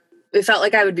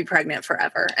be pregnant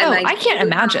forever. And I can't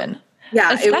imagine.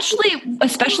 Yeah.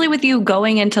 Especially with you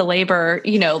going into labor,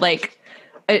 you know, like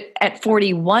at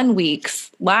 41 weeks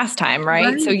last time,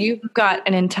 right? So you've got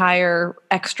an entire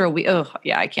extra week. Oh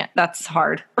yeah, I can't, that's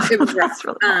hard. It was rough.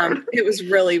 Really hard. It was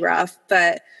really rough,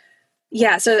 but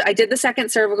yeah. So I did the second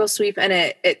cervical sweep and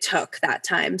it took that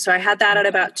time. So I had that at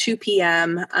about 2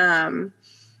 PM.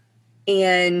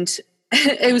 And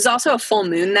it was also a full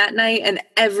moon that night, and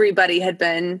everybody had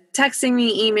been texting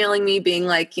me, emailing me, being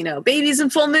like, you know, babies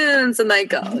and full moons and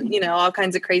like, you know, all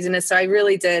kinds of craziness. So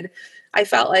I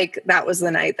felt like that was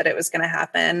the night that it was going to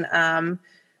happen.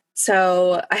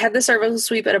 So I had the cervical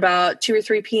sweep at about 2 or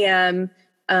 3 PM.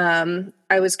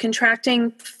 I was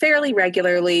contracting fairly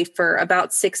regularly for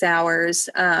about 6 hours.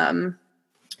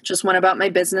 Just went about my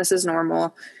business as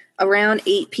normal. Around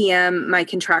 8 PM, my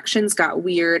contractions got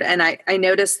weird. And I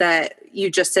noticed that you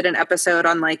just did an episode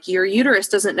on like your uterus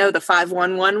doesn't know the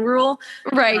 5-1-1 rule.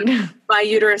 Right. My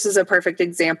uterus is a perfect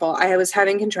example. I was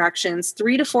having contractions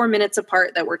 3 to 4 minutes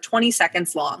apart that were 20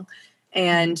 seconds long,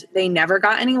 and they never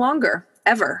got any longer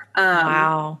ever.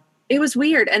 Wow. It was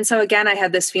weird. And so again, I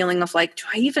had this feeling of like, do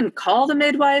I even call the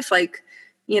midwife? Like,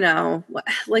 you know,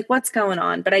 like what's going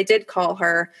on? But I did call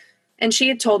her. And she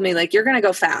had told me, like, you're going to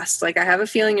go fast. Like, I have a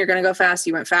feeling you're going to go fast.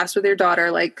 You went fast with your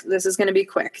daughter. Like, this is going to be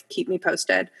quick. Keep me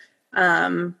posted.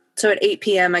 So at 8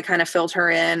 PM, I kind of filled her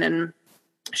in and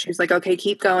she was like, okay,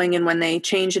 keep going. And when they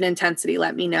change in intensity,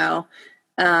 let me know.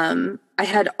 I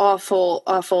had awful,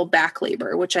 awful back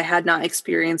labor, which I had not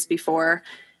experienced before.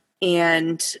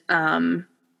 And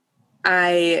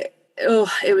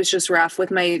it was just rough.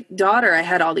 With my daughter, I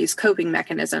had all these coping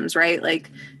mechanisms, right?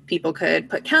 Like people could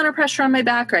put counter pressure on my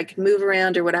back or I could move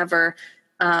around or whatever.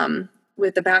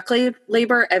 With the back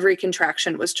labor, every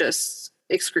contraction was just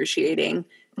excruciating.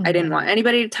 Mm-hmm. I didn't want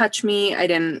anybody to touch me. I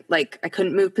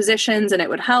couldn't move positions and it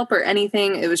would help or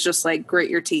anything. It was just like grit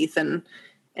your teeth and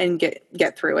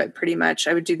get through it pretty much.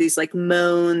 I would do these like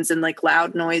moans and like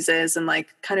loud noises and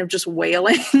like kind of just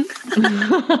wailing.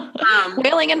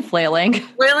 Wailing and flailing.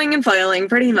 Wailing and flailing,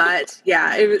 pretty much.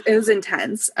 Yeah, it was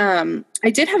intense. I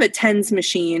did have a TENS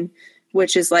machine,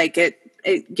 which is like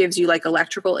it gives you like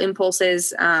electrical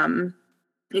impulses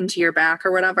into your back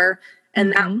or whatever.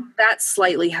 And that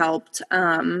slightly helped.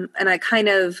 And I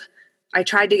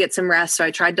tried to get some rest. So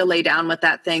I tried to lay down with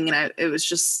that thing and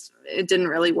it didn't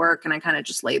really work. And I kind of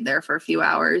just laid there for a few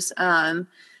hours. And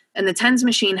the TENS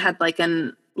machine had like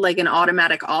an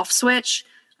automatic off switch.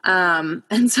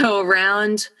 And so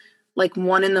around like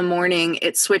 1 a.m,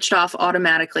 it switched off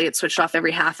automatically. It switched off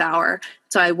every half hour.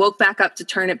 So I woke back up to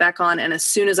turn it back on. And as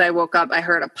soon as I woke up, I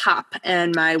heard a pop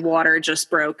and my water just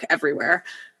broke everywhere.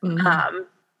 Mm-hmm.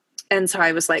 And so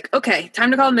I was like, okay,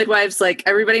 time to call midwives. Like,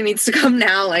 everybody needs to come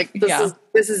now. Like,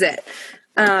 this is it.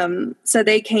 So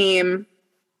they came,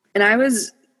 and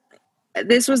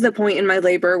this was the point in my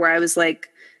labor where I was like,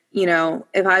 you know,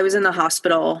 if I was in the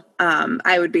hospital,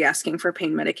 I would be asking for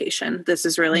pain medication. This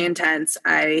is really intense.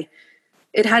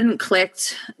 It hadn't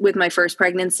clicked with my first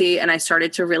pregnancy, and I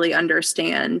started to really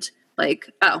understand, like,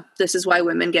 oh, this is why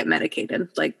women get medicated.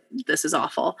 Like, this is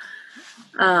awful.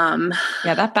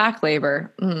 That back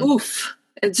labor. Oof.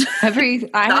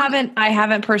 I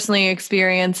haven't personally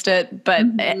experienced it, but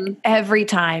every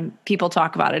time people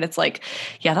talk about it, it's like,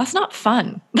 yeah, that's not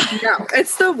fun. No,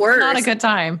 it's the worst. Not a good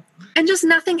time. And just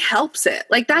nothing helps it.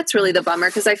 Like, that's really the bummer,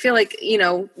 because I feel like, you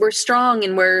know, we're strong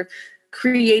and we're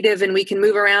creative and we can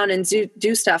move around and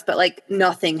do stuff, but like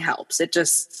nothing helps. It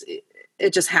just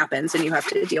happens and you have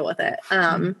to deal with it.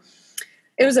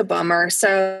 It was a bummer.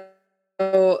 So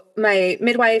my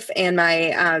midwife and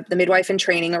the midwife in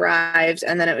training arrived,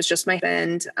 and then it was just my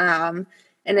husband.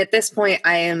 And at this point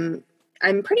I'm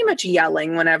pretty much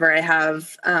yelling whenever I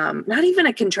have, not even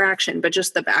a contraction, but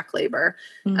just the back labor.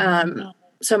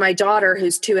 So my daughter,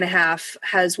 who's 2.5,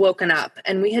 has woken up,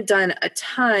 and we had done a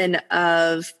ton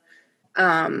of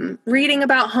reading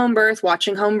about home birth,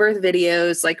 watching home birth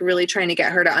videos, like really trying to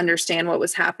get her to understand what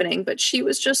was happening. But she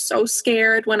was just so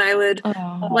scared when I would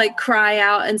like cry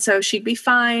out. And so she'd be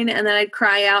fine. And then I'd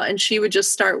cry out and she would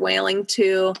just start wailing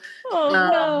too.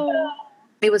 No.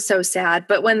 It was so sad.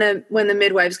 But when the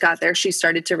midwives got there, she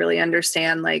started to really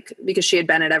understand, like, because she had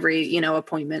been at every, you know,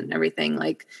 appointment and everything,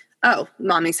 like, oh,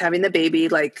 mommy's having the baby.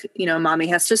 Like, you know, mommy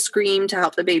has to scream to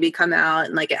help the baby come out,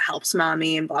 and like, it helps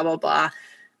mommy and blah, blah, blah.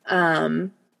 So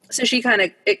she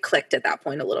it clicked at that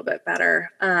point a little bit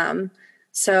better.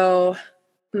 So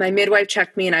my midwife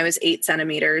checked me and I was 8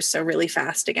 centimeters. So really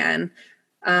fast again.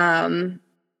 And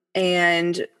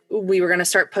we were going to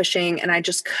start pushing, and I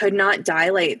just could not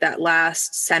dilate that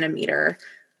last centimeter.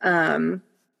 And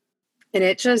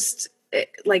it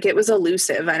was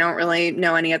elusive. I don't really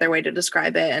know any other way to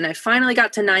describe it. And I finally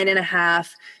got to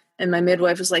 9.5. And my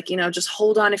midwife was like, you know, just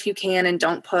hold on if you can and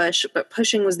don't push. But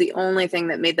pushing was the only thing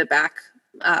that made the back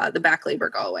labor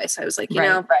go away. So I was like, you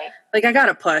know, like, I got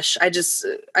to push. I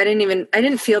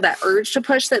didn't feel that urge to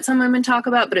push that some women talk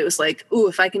about, but it was like, ooh,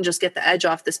 if I can just get the edge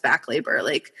off this back labor,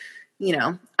 like, you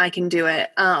know, I can do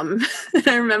it. And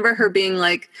I remember her being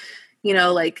like, you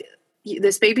know, like,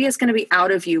 this baby is going to be out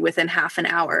of you within half an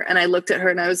hour. And I looked at her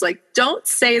and I was like, don't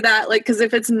say that. Like, cause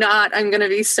if it's not, I'm going to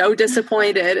be so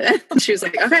disappointed. And she was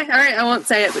like, okay, all right, I won't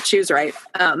say it, but she was right.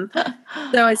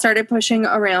 So I started pushing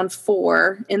around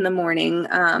 4 a.m.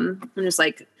 And it was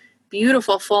like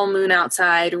beautiful full moon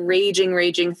outside,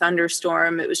 raging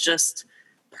thunderstorm. It was just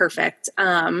perfect.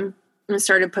 I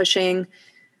started pushing.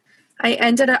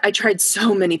 I tried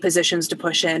so many positions to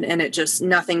push in, and it just,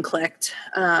 nothing clicked.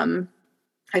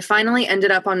 I finally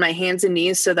ended up on my hands and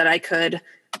knees so that I could,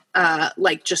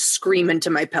 like, just scream into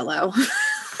my pillow.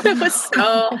 It was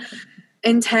so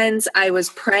intense. I was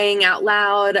praying out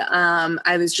loud.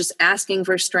 I was just asking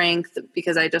for strength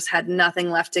because I just had nothing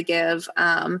left to give.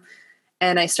 And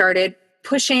I started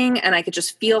pushing, and I could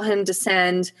just feel him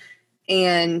descend.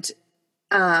 And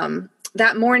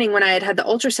that morning when I had the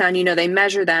ultrasound, you know, they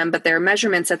measure them, but their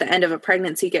measurements at the end of a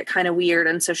pregnancy get kind of weird.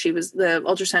 And so the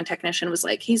ultrasound technician was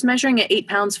like, he's measuring at 8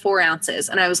 pounds, 4 ounces.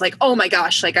 And I was like, oh my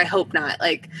gosh, like, I hope not.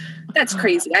 Like, that's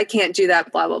crazy. I can't do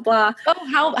that, blah, blah, blah.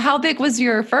 Oh, how big was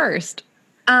your first?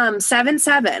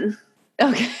 7'7".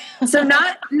 Okay. So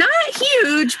not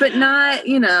huge, but not,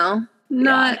 you know,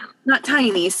 not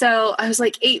tiny. So I was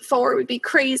like, 8'4" would be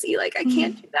crazy. Like, I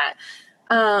can't do that.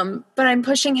 But I'm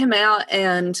pushing him out,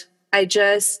 and I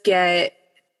just get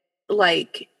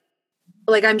like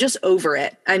I'm just over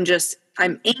it.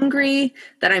 I'm angry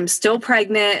that I'm still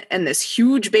pregnant and this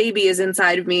huge baby is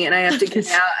inside of me and I have to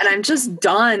get out, and I'm just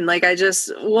done. Like, like,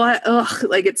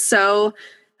 it's so,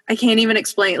 I can't even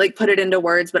explain, like, put it into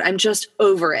words, but I'm just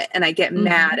over it. And I get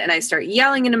mad and I start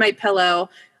yelling into my pillow,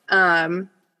 and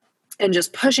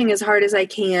just pushing as hard as I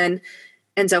can.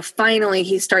 And so finally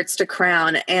he starts to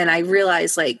crown, and I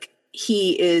realize, like,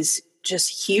 he is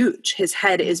just huge. His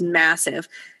head is massive.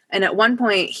 And at one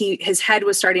point his head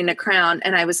was starting to crown,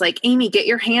 and I was like, Amy, get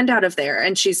your hand out of there.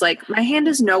 And she's like, my hand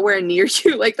is nowhere near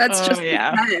you. Like, that's just his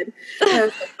head. And I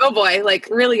was like, oh boy, like,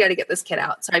 really got to get this kid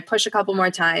out. So I push a couple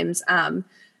more times.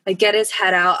 I get his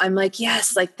head out. I'm like,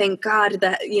 yes, like, thank God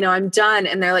that, you know, I'm done.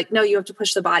 And they're like, no, you have to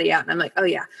push the body out. And I'm like, oh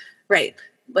yeah, right.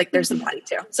 like there's the body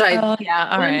too. So I Oh yeah,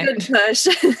 all right. good push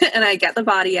and I get the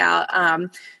body out.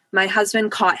 My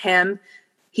husband caught him.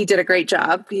 He did a great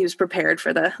job. He was prepared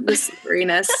for the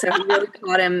slipperiness. So he really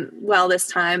caught him well this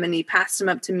time, and he passed him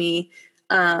up to me.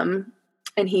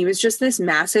 And he was just this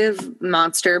massive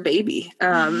monster baby.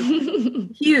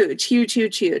 Huge, huge,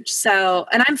 huge, huge. So,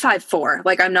 and I'm 5'4".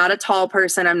 Like, I'm not a tall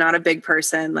person. I'm not a big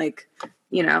person. Like,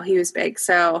 you know, he was big.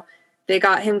 So they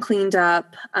got him cleaned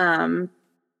up.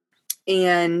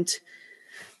 And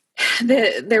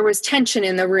there was tension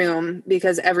in the room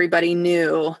because everybody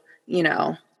knew, you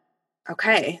know,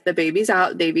 okay, the baby's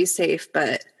out, baby's safe,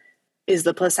 but is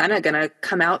the placenta going to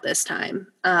come out this time?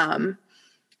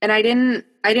 And I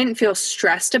didn't feel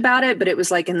stressed about it, but it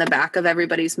was like in the back of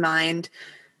everybody's mind.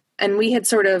 And we had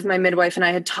my midwife and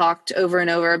I had talked over and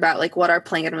over about like what our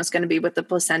plan was going to be with the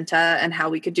placenta and how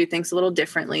we could do things a little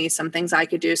differently. Some things I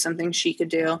could do, some things she could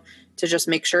do to just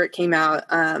make sure it came out.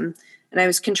 And I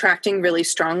was contracting really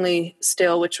strongly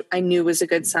still, which I knew was a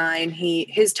good sign.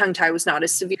 His tongue tie was not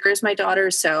as severe as my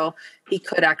daughter's, so he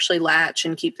could actually latch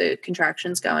and keep the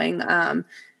contractions going.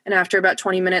 And after about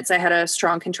 20 minutes, I had a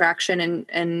strong contraction,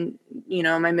 and you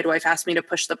know, my midwife asked me to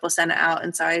push the placenta out,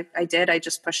 and so I did. I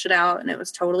just pushed it out, and it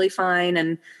was totally fine.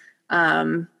 And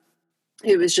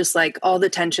it was just like all the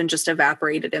tension just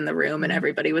evaporated in the room, and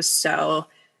everybody was so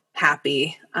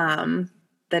happy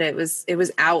that it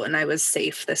was out and I was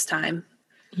safe this time.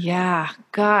 Yeah,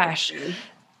 gosh.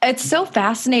 It's so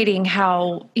fascinating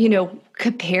how, you know,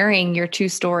 comparing your two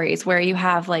stories where you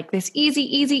have like this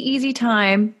easy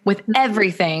time with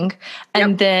everything.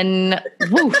 And then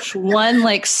whoosh, one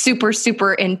like super,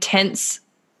 super intense,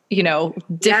 you know,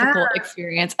 difficult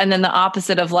experience. And then the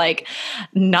opposite of like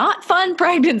not fun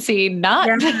pregnancy, not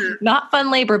fun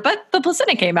labor, but the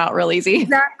placenta came out real easy.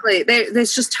 Exactly.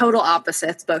 There's just total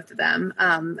opposites, both of them.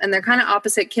 And they're kind of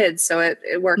opposite kids. So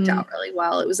it worked out really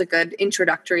well. It was a good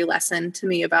introductory lesson to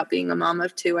me about being a mom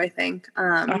of two, I think.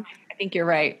 I think you're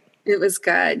right. It was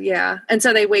good. Yeah. And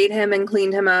so they weighed him and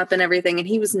cleaned him up and everything. And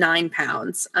he was 9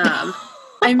 pounds.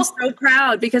 I'm so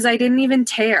proud because I didn't even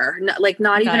tear,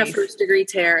 not even a first degree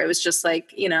tear. It was just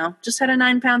like, you know, just had a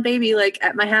 9-pound baby like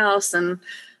at my house, and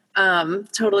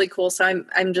totally cool. So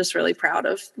I'm just really proud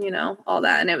of, you know, all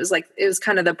that. And it was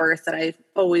kind of the birth that I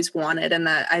always wanted, and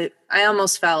that I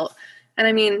almost felt, and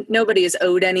I mean, nobody is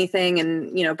owed anything,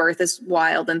 and, you know, birth is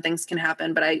wild and things can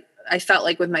happen. But I felt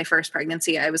like with my first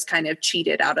pregnancy, I was kind of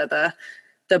cheated out of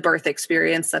the birth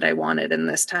experience that I wanted. And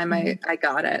this time I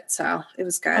got it. So it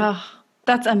was good. Oh.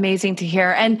 That's amazing to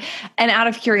hear. And out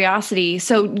of curiosity,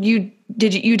 so you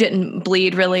didn't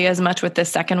bleed really as much with this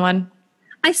second one?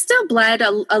 I still bled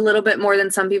a little bit more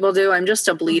than some people do. I'm just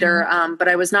a bleeder. But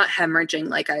I was not hemorrhaging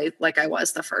like I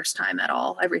was the first time at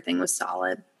all. Everything was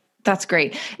solid. That's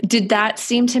great. Did that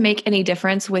seem to make any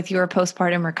difference with your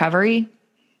postpartum recovery?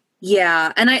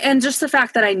 Yeah. And just the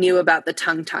fact that I knew about the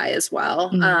tongue tie as well.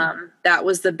 That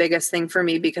was the biggest thing for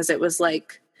me, because it was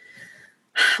like,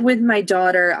 with my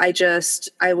daughter, I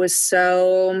was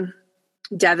so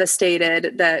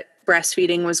devastated that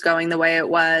breastfeeding was going the way it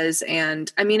was.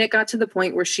 And I mean, it got to the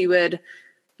point where she would,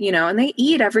 you know, and they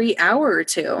eat every hour or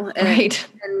two.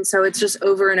 And so it's just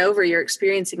over and over, you're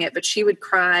experiencing it. But she would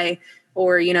cry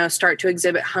or, you know, start to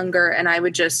exhibit hunger. And I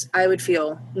would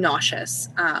feel nauseous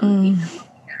even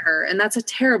looking at her. And that's a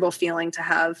terrible feeling to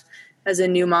have as a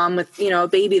new mom with, you know, a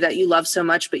baby that you love so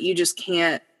much, but you just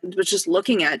can't. But just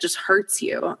looking at it just hurts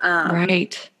you.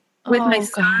 Right. With my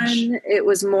son, it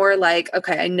was more like,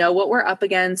 okay, I know what we're up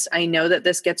against. I know that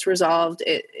this gets resolved.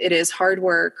 It is hard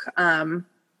work. And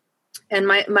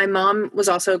my mom was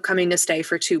also coming to stay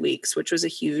for 2 weeks, which was a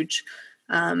huge,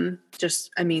 I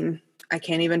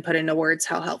can't even put into words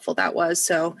how helpful that was.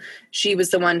 So she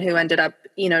was the one who ended up,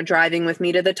 you know, driving with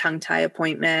me to the tongue tie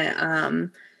appointment,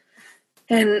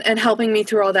 and helping me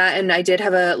through all that. And I did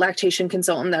have a lactation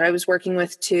consultant that I was working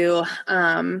with too.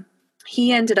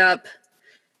 He ended up,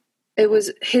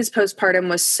 his postpartum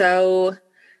was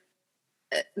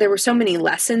there were so many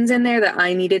lessons in there that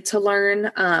I needed to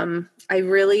learn. I'm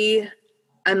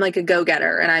like a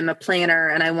go-getter, and I'm a planner,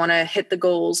 and I want to hit the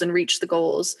goals and reach the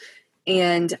goals.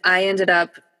 And I ended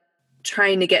up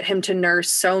trying to get him to nurse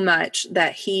so much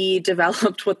that he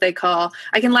developed what they call,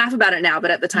 I can laugh about it now, but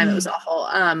at the time it was awful,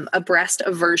 a breast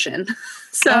aversion.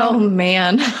 So, oh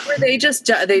man, where they just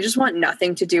want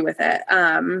nothing to do with it.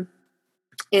 And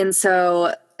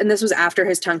this was after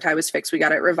his tongue tie was fixed. We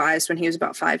got it revised when he was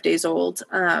about 5 days old.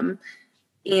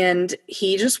 And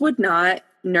he just would not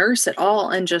nurse at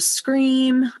all and just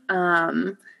scream.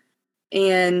 And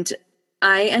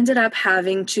I ended up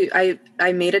having to,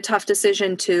 I made a tough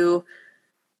decision to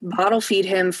bottle feed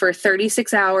him for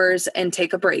 36 hours and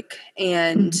take a break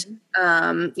and,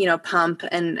 pump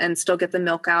and still get the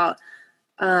milk out.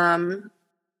 And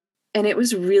it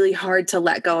was really hard to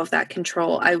let go of that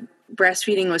control.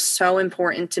 Breastfeeding was so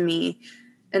important to me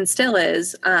and still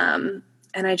is. And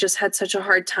I just had such a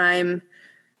hard time,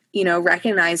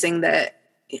 recognizing that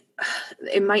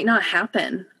it might not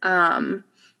happen.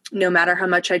 No matter how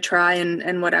much I try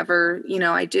and whatever,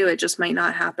 I do, it just might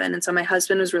not happen. And so my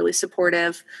husband was really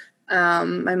supportive.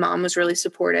 My mom was really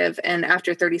supportive. And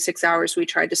after 36 hours, we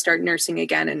tried to start nursing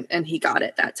again and he got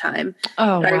it that time.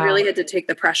 Oh, but wow. I really had to take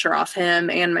the pressure off him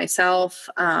and myself.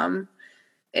 And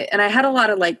I had a lot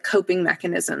of like coping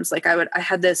mechanisms. Like I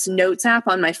had this notes app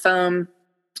on my phone.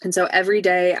 And so every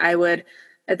day I would,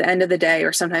 at the end of the day,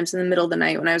 or sometimes in the middle of the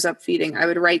night when I was up feeding, I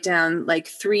would write down like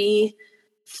 3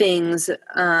 things,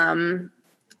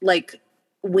 like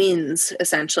wins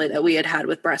essentially that we had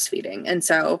with breastfeeding.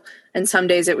 And some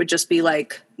days it would just be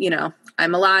like,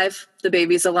 I'm alive, the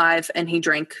baby's alive, and he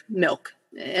drank milk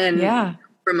and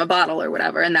from a bottle or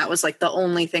whatever. And that was like the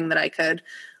only thing that I could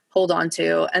hold on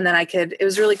to. And then it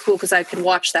was really cool because I could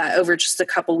watch that over just a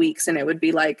couple weeks, and it would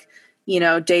be like,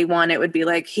 day 1, it would be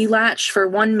like he latched for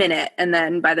 1 minute. And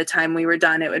then by the time we were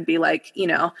done, it would be like,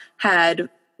 had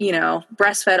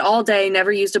breastfed all day,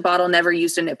 never used a bottle, never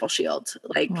used a nipple shield.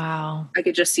 Like, wow. I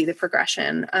could just see the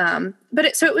progression.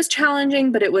 So it was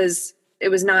challenging, but it was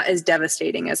not as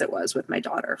devastating as it was with my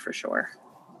daughter, for sure.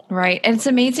 Right. And it's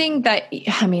amazing that,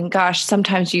 gosh,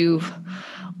 sometimes you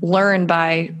learn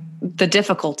by the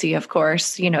difficulty, of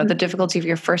course, the difficulty of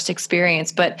your first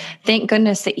experience, but thank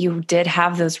goodness that you did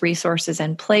have those resources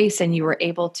in place and you were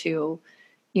able to,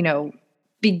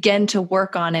 begin to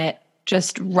work on it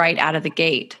just right out of the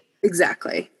gate.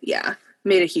 Exactly. Yeah.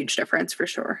 Made a huge difference for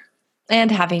sure. And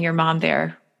having your mom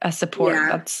there as support.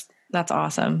 Yeah. That's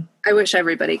awesome. I wish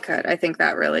everybody could. I think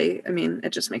that really, it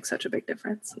just makes such a big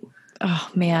difference. Oh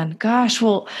man, gosh.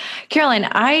 Well, Caroline,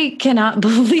 I cannot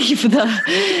believe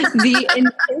the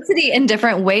intensity in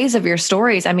different ways of your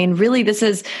stories. Really, this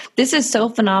is so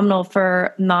phenomenal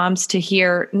for moms to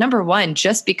hear. Number one,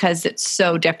 just because it's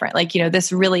so different. Like,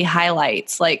 this really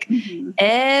highlights like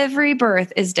every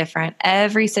birth is different.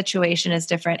 Every situation is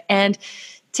different. And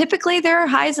typically there are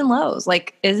highs and lows.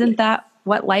 Like, isn't that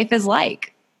what life is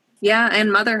like? Yeah.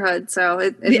 And motherhood. So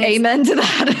amen to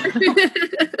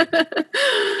that.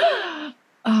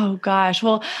 Oh gosh.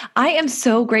 Well, I am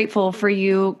so grateful for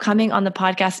you coming on the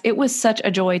podcast. It was such a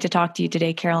joy to talk to you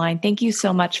today, Caroline. Thank you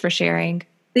so much for sharing.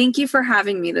 Thank you for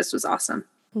having me. This was awesome.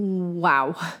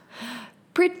 Wow.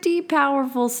 Pretty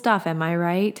powerful stuff, am I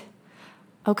right?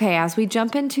 Okay, as we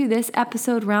jump into this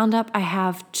episode roundup, I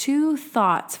have 2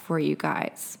 thoughts for you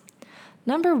guys.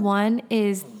 Number 1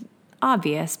 is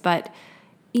obvious, but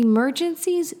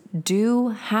emergencies do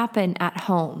happen at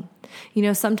home.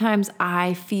 Sometimes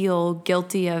I feel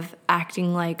guilty of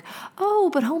acting like, oh,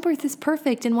 but home birth is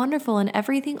perfect and wonderful and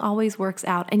everything always works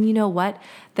out. And you know what?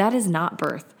 That is not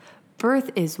birth. Birth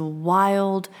is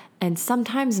wild and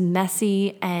sometimes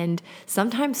messy and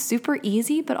sometimes super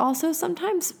easy, but also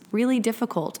sometimes really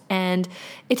difficult. And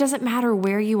it doesn't matter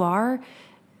where you are.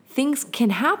 Things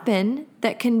can happen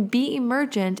that can be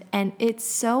emergent, and it's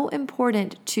so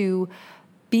important to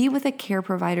be with a care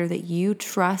provider that you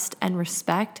trust and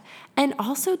respect, and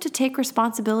also to take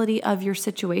responsibility of your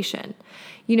situation.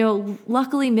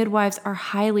 Luckily, midwives are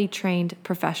highly trained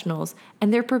professionals,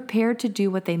 and they're prepared to do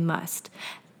what they must.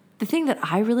 The thing that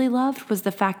I really loved was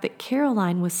the fact that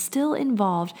Caroline was still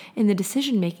involved in the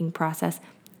decision-making process,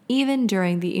 even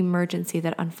during the emergency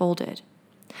that unfolded.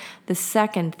 The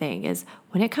second thing is,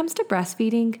 when it comes to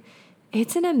breastfeeding,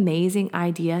 it's an amazing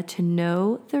idea to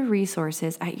know the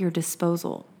resources at your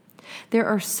disposal. There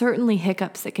are certainly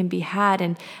hiccups that can be had,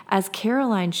 and as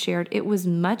Caroline shared, it was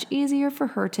much easier for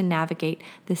her to navigate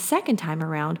the second time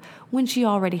around when she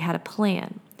already had a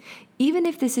plan. Even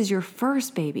if this is your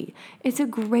first baby, it's a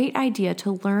great idea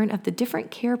to learn of the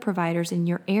different care providers in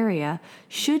your area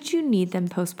should you need them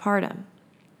postpartum.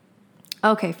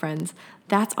 Okay, friends,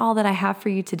 that's all that I have for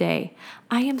you today.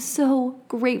 I am so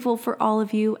grateful for all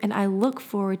of you, and I look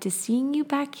forward to seeing you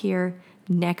back here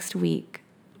next week.